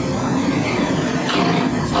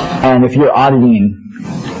 And if you're auditing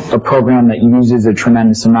a program that uses a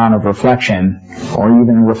tremendous amount of reflection, or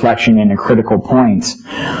even reflection in a critical point,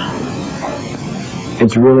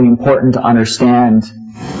 it's really important to understand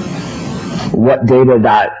what data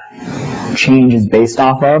that change is based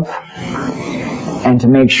off of, and to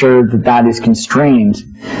make sure that that is constrained.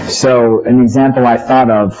 So an example I thought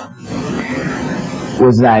of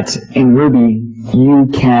was that in Ruby, you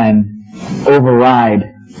can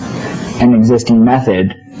override an existing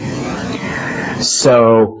method.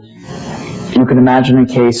 So you can imagine a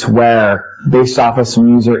case where, based off of some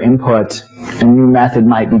user input, a new method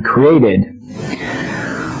might be created.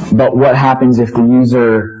 But what happens if the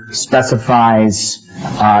user specifies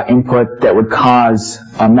input that would cause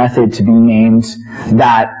a method to be named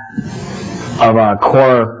that of a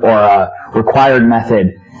core or a required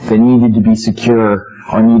method that needed to be secure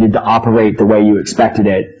or needed to operate the way you expected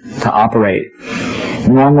it to operate?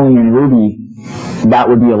 Normally in Ruby, that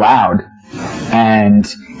would be allowed. And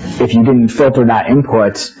if you didn't filter that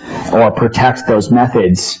input or protect those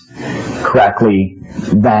methods correctly,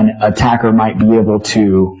 then an attacker might be able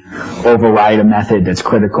to override a method that's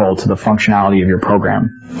critical to the functionality of your program.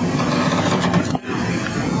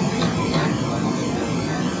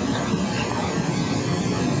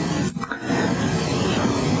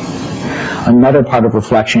 Another part of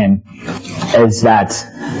reflection is that,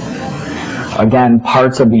 again,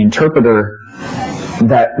 parts of the interpreter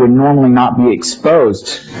that would normally not be exposed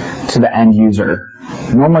to the end user.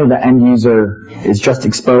 Normally the end user is just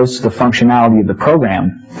exposed to the functionality of the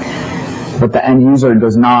program, but the end user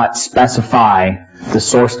does not specify the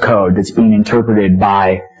source code that's being interpreted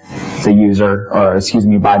by the user, or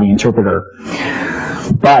by the interpreter.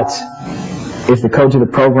 But if the code to the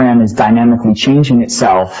program is dynamically changing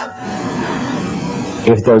itself,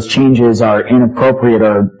 if those changes are inappropriate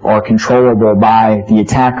or controllable by the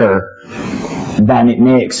attacker, then it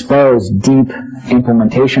may expose deep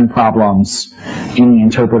implementation problems in the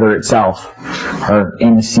interpreter itself, or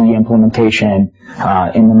in the C implementation,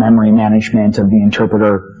 in the memory management of the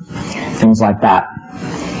interpreter, things like that,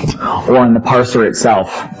 or in the parser itself.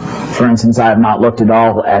 For instance, I have not looked at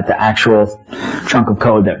all at the actual chunk of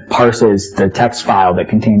code that parses the text file that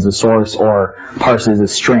contains the source or parses a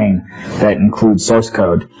string that includes source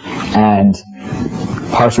code. And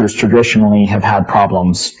parsers traditionally have had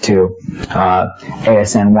problems too.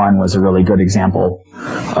 ASN1 was a really good example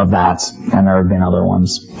of that, and there have been other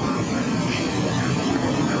ones.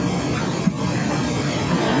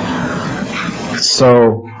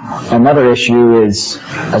 So another issue is,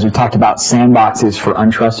 as we talked about, sandboxes for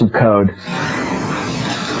untrusted code.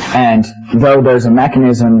 And though there's a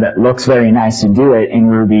mechanism that looks very nice to do it in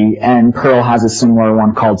Ruby, and Perl has a similar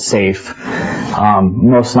one called safe,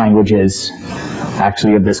 most languages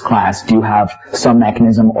actually of this class do have some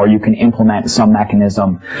mechanism, or you can implement some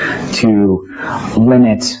mechanism to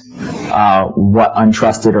limit what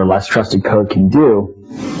untrusted or less trusted code can do.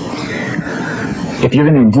 If you're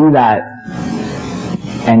going to do that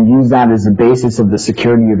and use that as the basis of the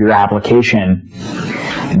security of your application,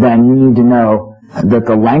 then you need to know that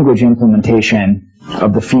the language implementation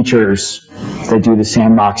of the features that do the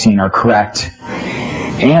sandboxing are correct,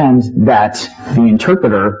 and that the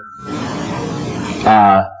interpreter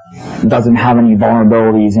doesn't have any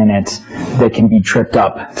vulnerabilities in it that can be tripped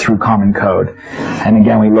up through common code. And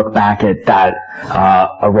again, we look back at that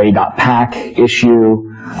array.pack issue,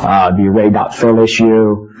 the array.fill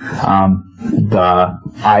issue, the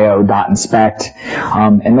io.inspect,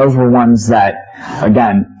 and those were ones that,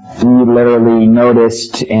 again, we literally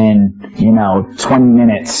noticed in, 20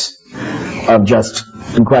 minutes of just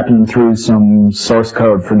grepping through some source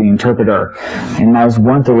code for the interpreter, and those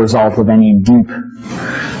weren't the result of any deep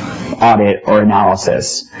audit or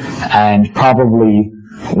analysis. And probably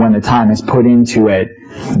when the time is put into it,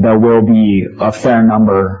 there will be a fair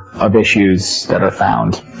number of issues that are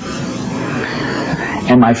found.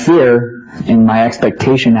 And my fear, and my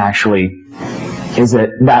expectation actually, is that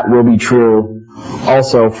that will be true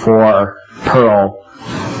also for Perl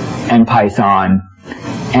and Python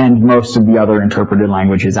and most of the other interpreted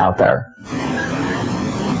languages out there.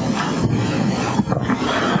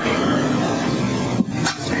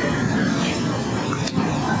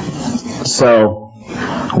 So,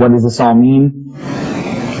 what does this all mean?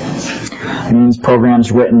 It means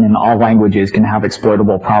programs written in all languages can have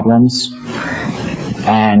exploitable problems,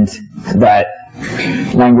 and that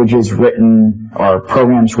languages written, or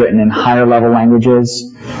programs written in higher level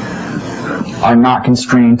languages, are not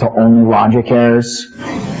constrained to only logic errors.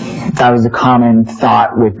 That was a common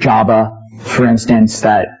thought with Java, for instance,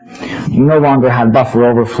 that you no longer had buffer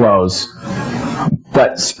overflows,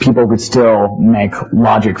 but people could still make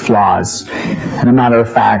logic flaws. And a matter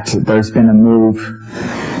of fact, there's been a move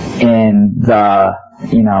in the,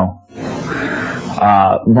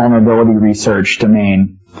 vulnerability research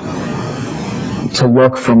domain to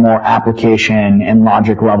look for more application and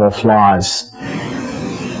logic level flaws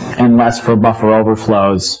and less for buffer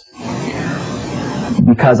overflows,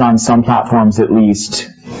 because on some platforms at least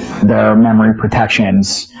there are memory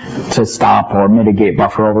protections to stop or mitigate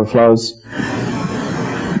buffer overflows.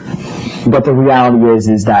 But the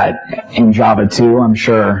reality is that in Java 2, I'm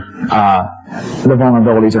sure the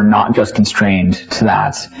vulnerabilities are not just constrained to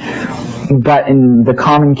that. But in the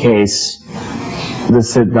common case,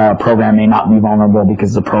 the program may not be vulnerable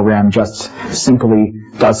because the program just simply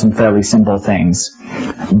does some fairly simple things.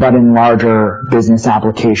 But in larger business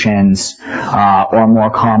applications or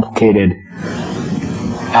more complicated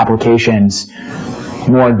applications,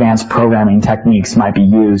 more advanced programming techniques might be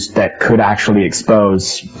used that could actually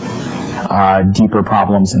expose deeper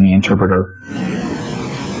problems in the interpreter.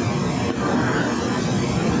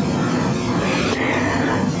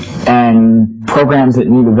 And programs that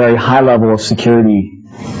need a very high level of security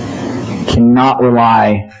cannot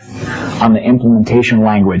rely on the implementation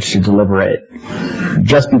language to deliver it.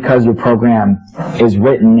 Just because your program is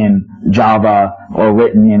written in Java or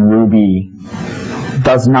written in Ruby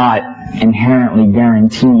does not inherently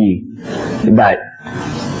guarantee that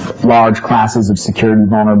large classes of security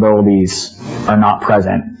vulnerabilities are not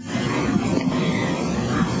present.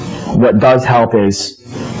 What does help is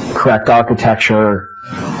correct architecture,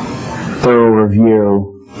 thorough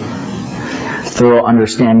review, thorough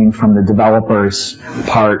understanding from the developer's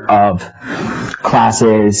part of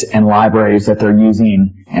classes and libraries that they're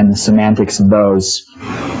using and the semantics of those,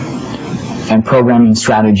 and programming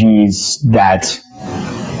strategies that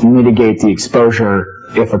mitigate the exposure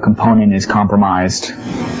if a component is compromised,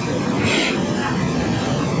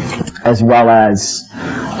 as well as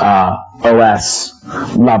OS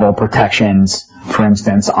level protections, for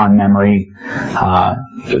instance, on memory,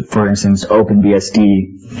 for instance,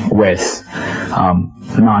 OpenBSD with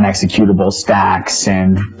non-executable stacks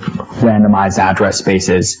and randomized address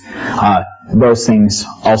spaces. Those things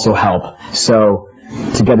also help. So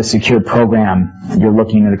to to get a secured program, you're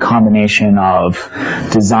looking at a combination of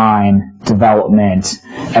design, development,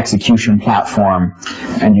 execution platform,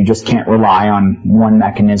 and you just can't rely on one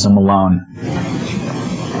mechanism alone.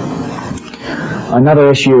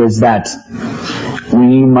 Another issue is that we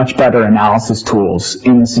need much better analysis tools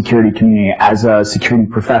in the security community as a security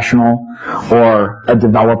professional or a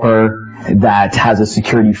developer that has a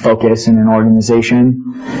security focus in an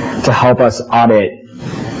organization to help us audit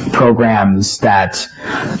programs that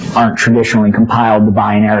aren't traditionally compiled to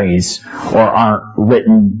binaries or aren't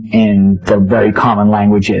written in the very common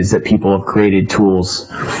languages that people have created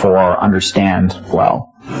tools for understand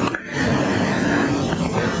well.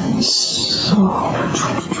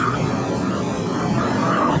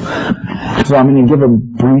 So I'm going to give a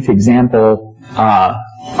brief example.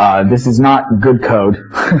 This is not good code,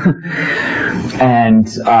 and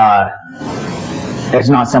it's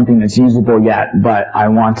not something that's usable yet, but I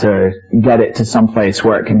want to get it to some place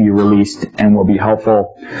where it can be released and will be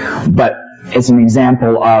helpful. But it's an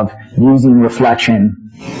example of using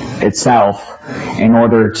reflection itself in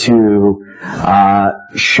order to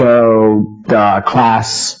show the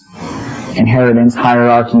class inheritance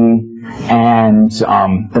hierarchy and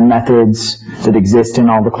the methods that exist in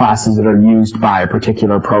all the classes that are used by a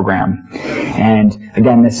particular program. And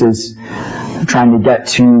again, this is trying to get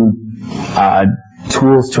to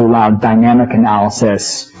tools to allow dynamic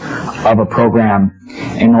analysis of a program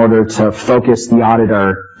in order to focus the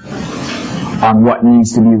auditor on what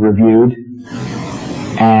needs to be reviewed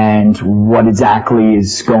and what exactly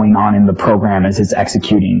is going on in the program as it's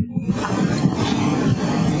executing.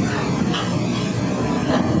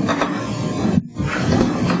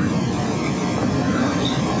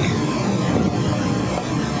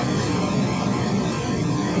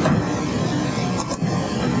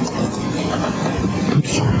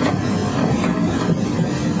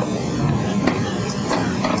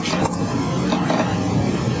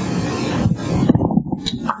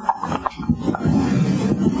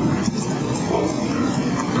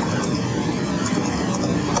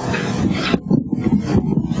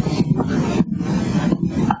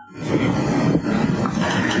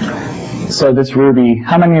 So this Ruby,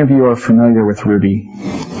 how many of you are familiar with Ruby?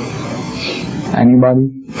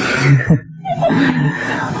 Anybody?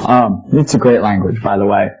 It's a great language, by the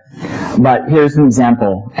way. But here's an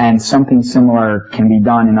example, and something similar can be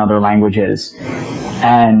done in other languages.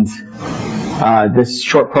 And this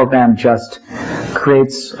short program just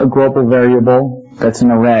creates a global variable that's an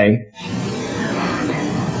array.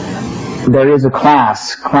 There is a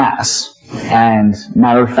class, and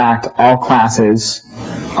matter of fact, all classes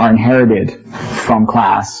are inherited from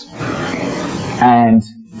class. And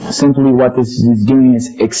simply what this is doing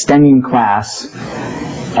is extending class,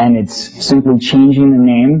 and it's simply changing the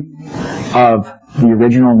name of the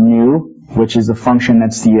original new, which is a function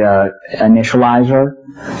that's the initializer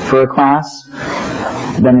for a class.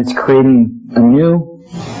 Then it's creating a new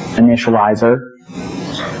initializer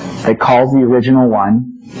that calls the original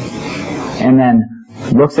one, and then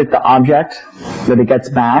looks at the object that it gets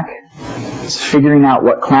back, figuring out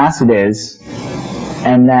what class it is,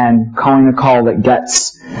 and then calling a call that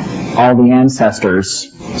gets all the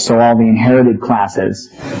ancestors, so all the inherited classes,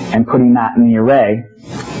 and putting that in the array.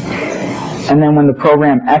 And then when the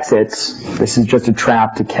program exits, this is just a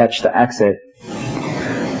trap to catch the exit,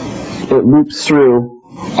 it loops through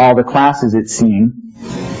all the classes it's seen,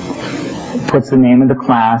 it puts the name of the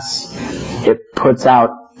class, it puts out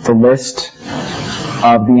the list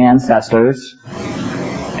of the ancestors,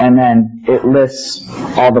 and then it lists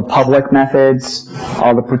all the public methods,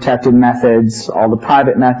 all the protected methods, all the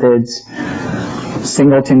private methods,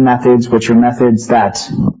 singleton methods, which are methods that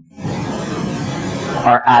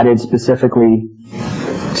are added specifically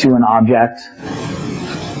to an object,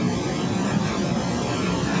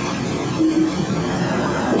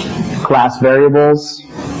 class variables,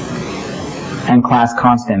 and class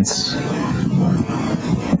constants.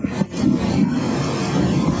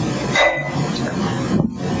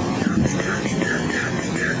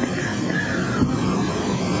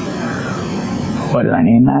 What did I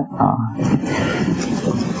name that?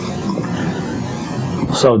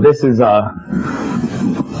 So this is a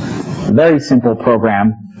very simple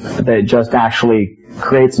program that just actually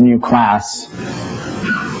creates a new class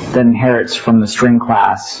that inherits from the string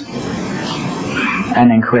class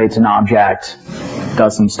and then creates an object,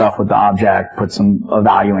 does some stuff with the object, puts a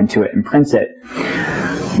value into it, and prints it.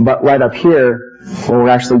 But right up here, what we're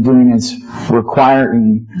actually doing is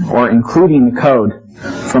requiring or including the code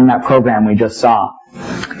from that program we just saw.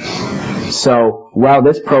 So while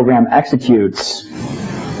this program executes,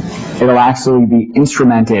 it'll actually be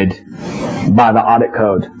instrumented by the audit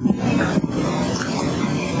code.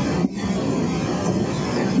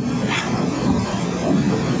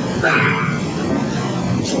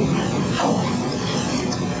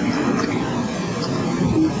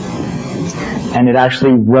 and it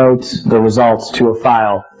actually wrote the results to a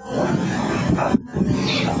file.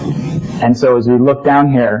 And so as we look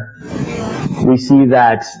down here, we see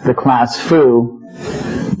that the class foo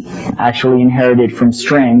actually inherited from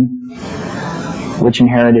string, which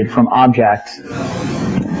inherited from object.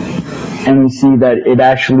 And we see that it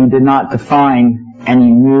actually did not define any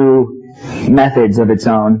new methods of its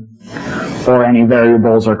own or any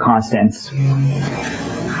variables or constants.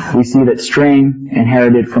 We see that string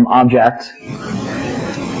inherited from object,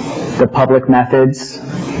 the public methods,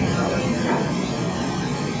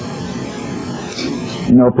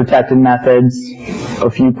 no protected methods, a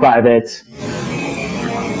few private.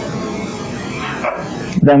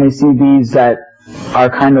 Then we see these that are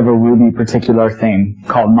kind of a Ruby particular thing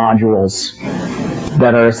called modules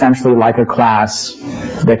that are essentially like a class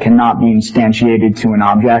that cannot be instantiated to an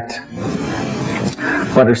object,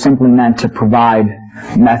 but are simply meant to provide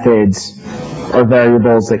methods or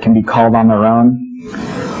variables that can be called on their own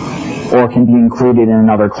or can be included in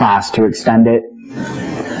another class to extend it.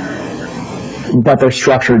 But they're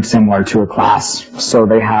structured similar to a class, so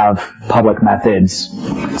they have public methods,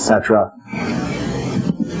 etc.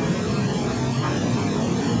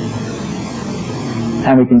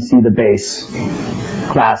 And we can see the base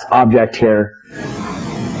class object here,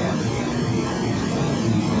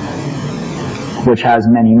 which has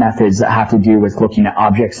many methods that have to do with looking at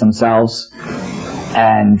objects themselves.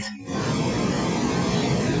 And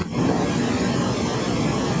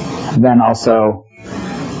then also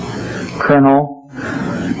kernel,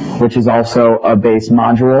 which is also a base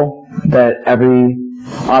module that every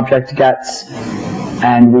object gets.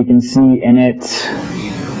 And we can see in it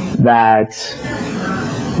that,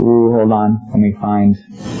 hold on, let me find,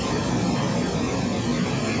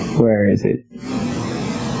 where is it?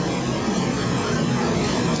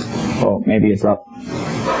 Oh, maybe it's up.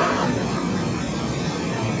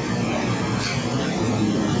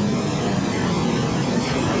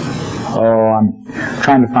 Oh, I'm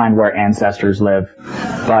trying to find where ancestors live.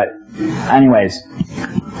 But anyways,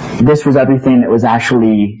 this was everything that was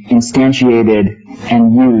actually instantiated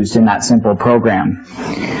and used in that simple program.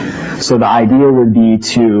 So the idea would be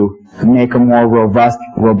to make a more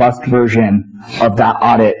robust version of that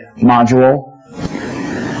audit module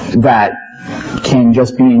that can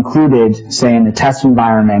just be included, say, in the test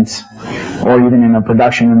environment or even in a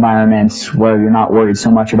production environment where you're not worried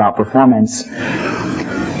so much about performance,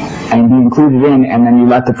 and be included in, and then you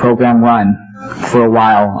let the program run for a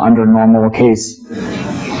while under normal case.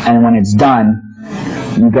 And when it's done,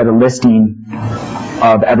 you get a listing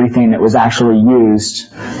of everything that was actually used,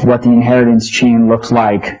 what the inheritance chain looked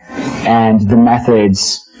like, and the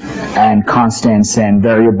methods and constants and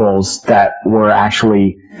variables that were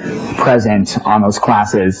actually present on those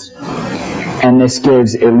classes. And this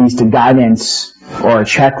gives at least a guidance or a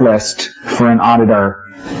checklist for an auditor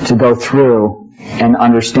to go through and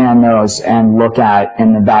understand those and look at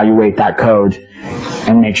and evaluate that code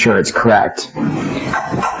and make sure it's correct.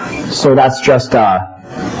 So that's just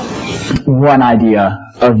one idea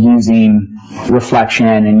of using reflection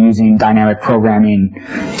and using dynamic programming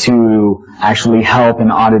to actually help an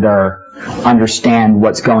auditor understand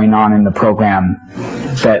what's going on in the program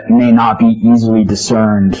that may not be easily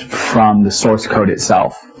discerned from the source code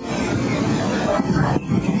itself.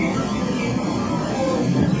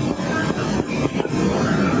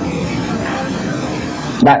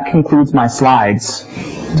 That concludes my slides.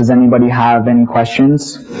 Does anybody have any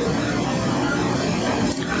questions?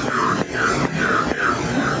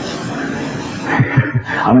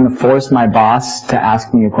 I'm going to force my boss to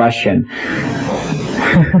ask me a question.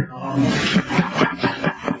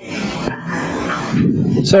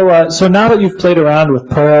 So now that you've played around with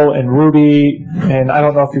Perl and Ruby, and I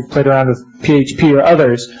don't know if you've played around with PHP or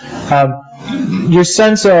others, your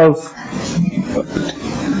sense of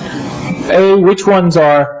which ones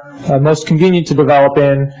are most convenient to develop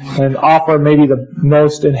in and offer maybe the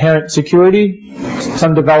most inherent security.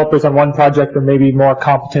 Some developers on one project are maybe more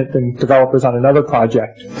competent than developers on another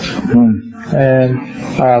project. And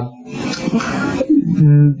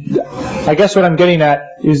I guess what I'm getting at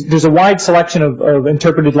is there's a wide selection of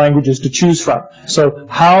interpreted languages to choose from. So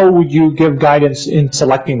how would you give guidance in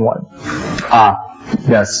selecting one?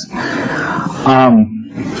 Yes.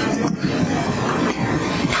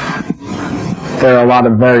 There are a lot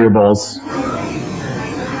of variables.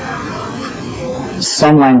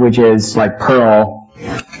 Some languages, like Perl,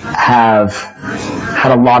 have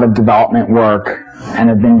had a lot of development work and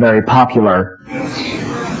have been very popular.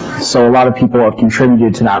 So a lot of people have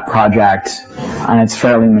contributed to that project, and it's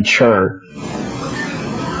fairly mature.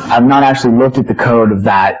 I've not actually looked at the code of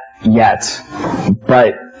that yet,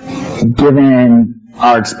 but given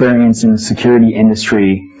our experience in the security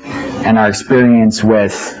industry and our experience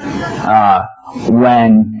with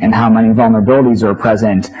when and how many vulnerabilities are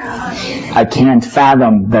present, I can't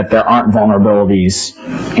fathom that there aren't vulnerabilities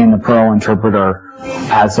in the Perl interpreter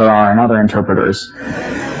as there are in other interpreters.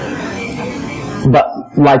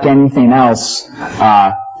 But like anything else,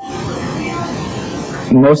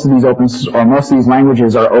 most of these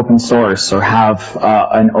languages are open source or have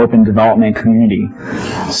an open development community.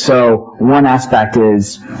 So one aspect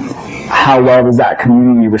is how well does that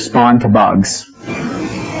community respond to bugs,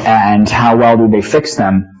 and how well do they fix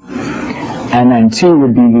them? And then two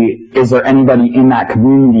would be, is there anybody in that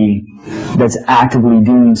community that's actively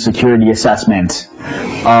doing security assessment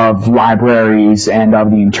of libraries and of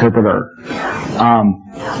the interpreter?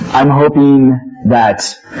 I'm hoping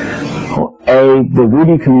that the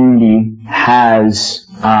Ruby community has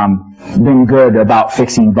been good about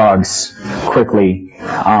fixing bugs quickly,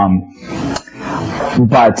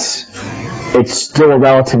 but it's still a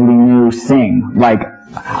relatively new thing. Like,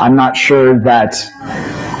 I'm not sure that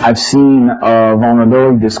I've seen a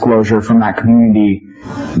vulnerability disclosure from that community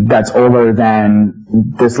that's older than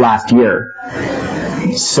this last year.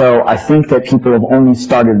 So I think that people have only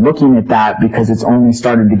started looking at that because it's only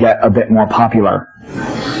started to get a bit more popular.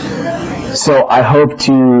 So I hope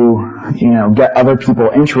to, get other people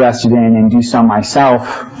interested in and do some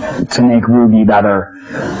myself to make Ruby better.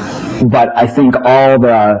 But I think all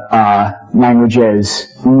the languages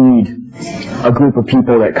need a group of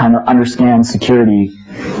people that kind of understand security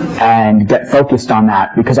and get focused on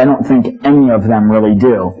that, because I don't think any of them really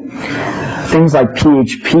do. Things like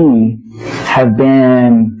PHP have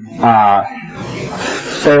been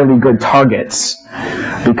fairly good targets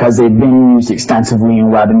because they've been used extensively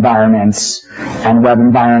in web environments, and web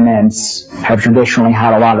environments have traditionally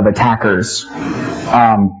had a lot of attackers.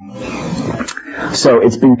 So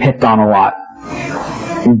it's been picked on a lot.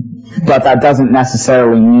 But that doesn't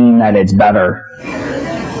necessarily mean that it's better.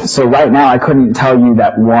 So right now I couldn't tell you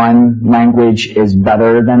that one language is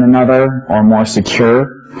better than another or more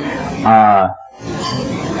secure.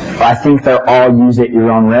 I think they're all use at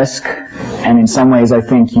your own risk, and in some ways I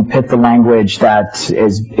think you pick the language that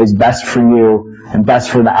is best for you and best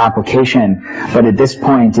for the application. But at this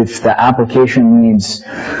point, if the application needs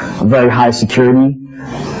very high security,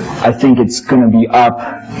 I think it's going to be up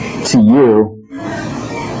to you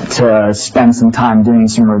to spend some time doing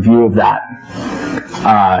some review of that.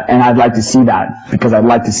 And I'd like to see that, because I'd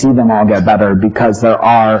like to see them all get better, because there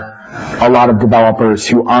are a lot of developers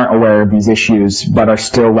who aren't aware of these issues but are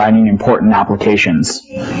still writing important applications.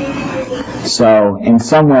 So in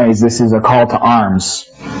some ways, this is a call to arms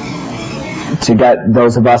to get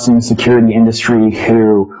those of us in the security industry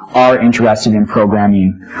who are interested in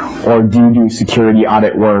programming or do security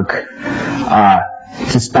audit work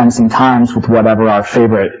to spend some time with whatever our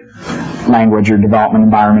favorite language or development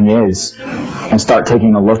environment is and start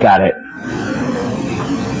taking a look at it.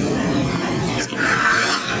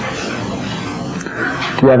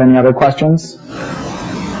 Do you have any other questions?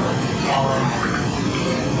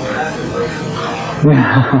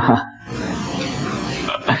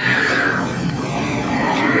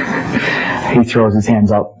 He throws his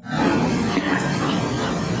hands up.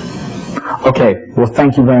 Okay, well,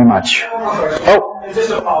 thank you very much. Oh,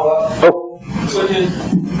 just a follow-up. Oh.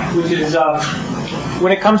 Which is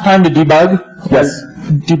when it comes time to debug. Yes.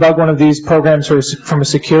 Debug one of these programs from a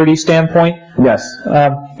security standpoint. Yes.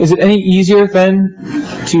 Is it any easier then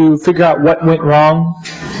to figure out what went wrong?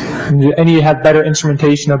 Any have better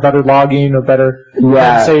instrumentation or better logging or better,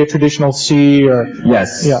 say, a traditional C or...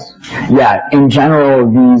 Yes. Yeah, in general,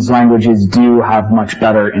 these languages do have much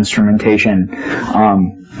better instrumentation.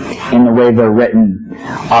 In the way they're written,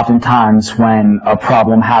 oftentimes when a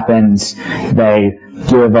problem happens, they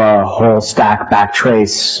give a whole stack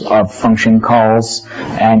backtrace of function calls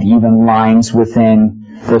and even lines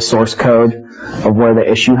within the source code of where the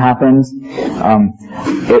issue happens.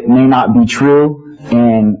 It may not be true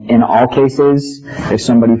in all cases if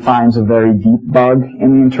somebody finds a very deep bug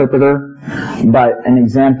in the interpreter, but an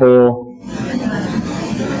example,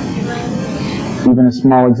 even a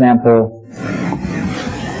small example,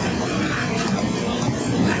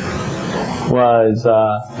 was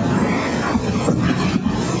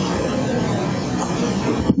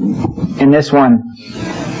in this one,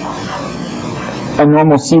 a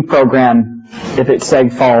normal C program, if it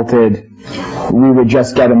seg faulted, we would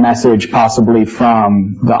just get a message possibly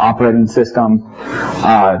from the operating system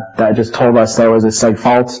that just told us there was a seg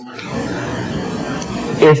fault.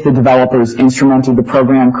 If the developers instrumented the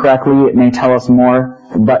program correctly, it may tell us more,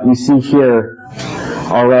 but you see here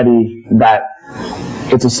already that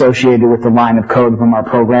it's associated with the line of code from our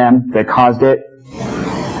program that caused it.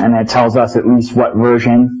 and it tells us at least what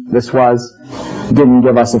version this was. Didn't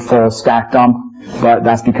give us a full stack dump, but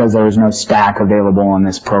that's because there was no stack available in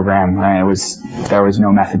this program. Right? There was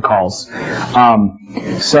no method calls.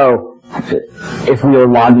 So if we were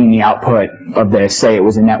logging the output of this, say it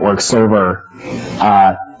was a network server,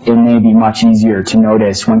 it may be much easier to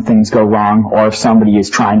notice when things go wrong or if somebody is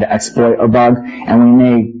trying to exploit a bug, and we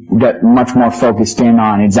may get much more focused in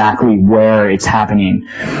on exactly where it's happening.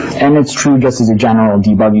 And it's true just as a general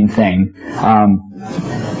debugging thing.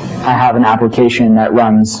 I have an application that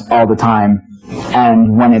runs all the time,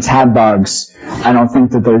 and when it's had bugs, I don't think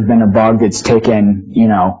that there's been a bug that's taken,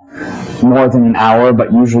 more than an hour,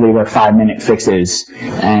 but usually they're 5-minute fixes,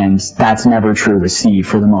 and that's never true with C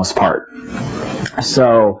for the most part.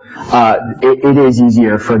 So it is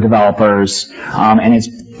easier for developers, and it's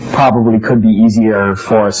probably could be easier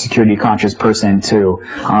for a security-conscious person to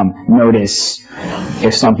notice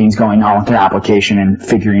if something's going on with their application and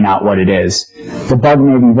figuring out what it is. The bug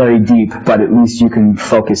may be very deep, but at least you can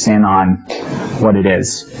focus in on what it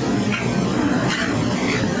is.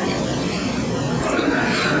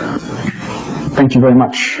 Thank you very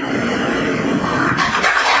much.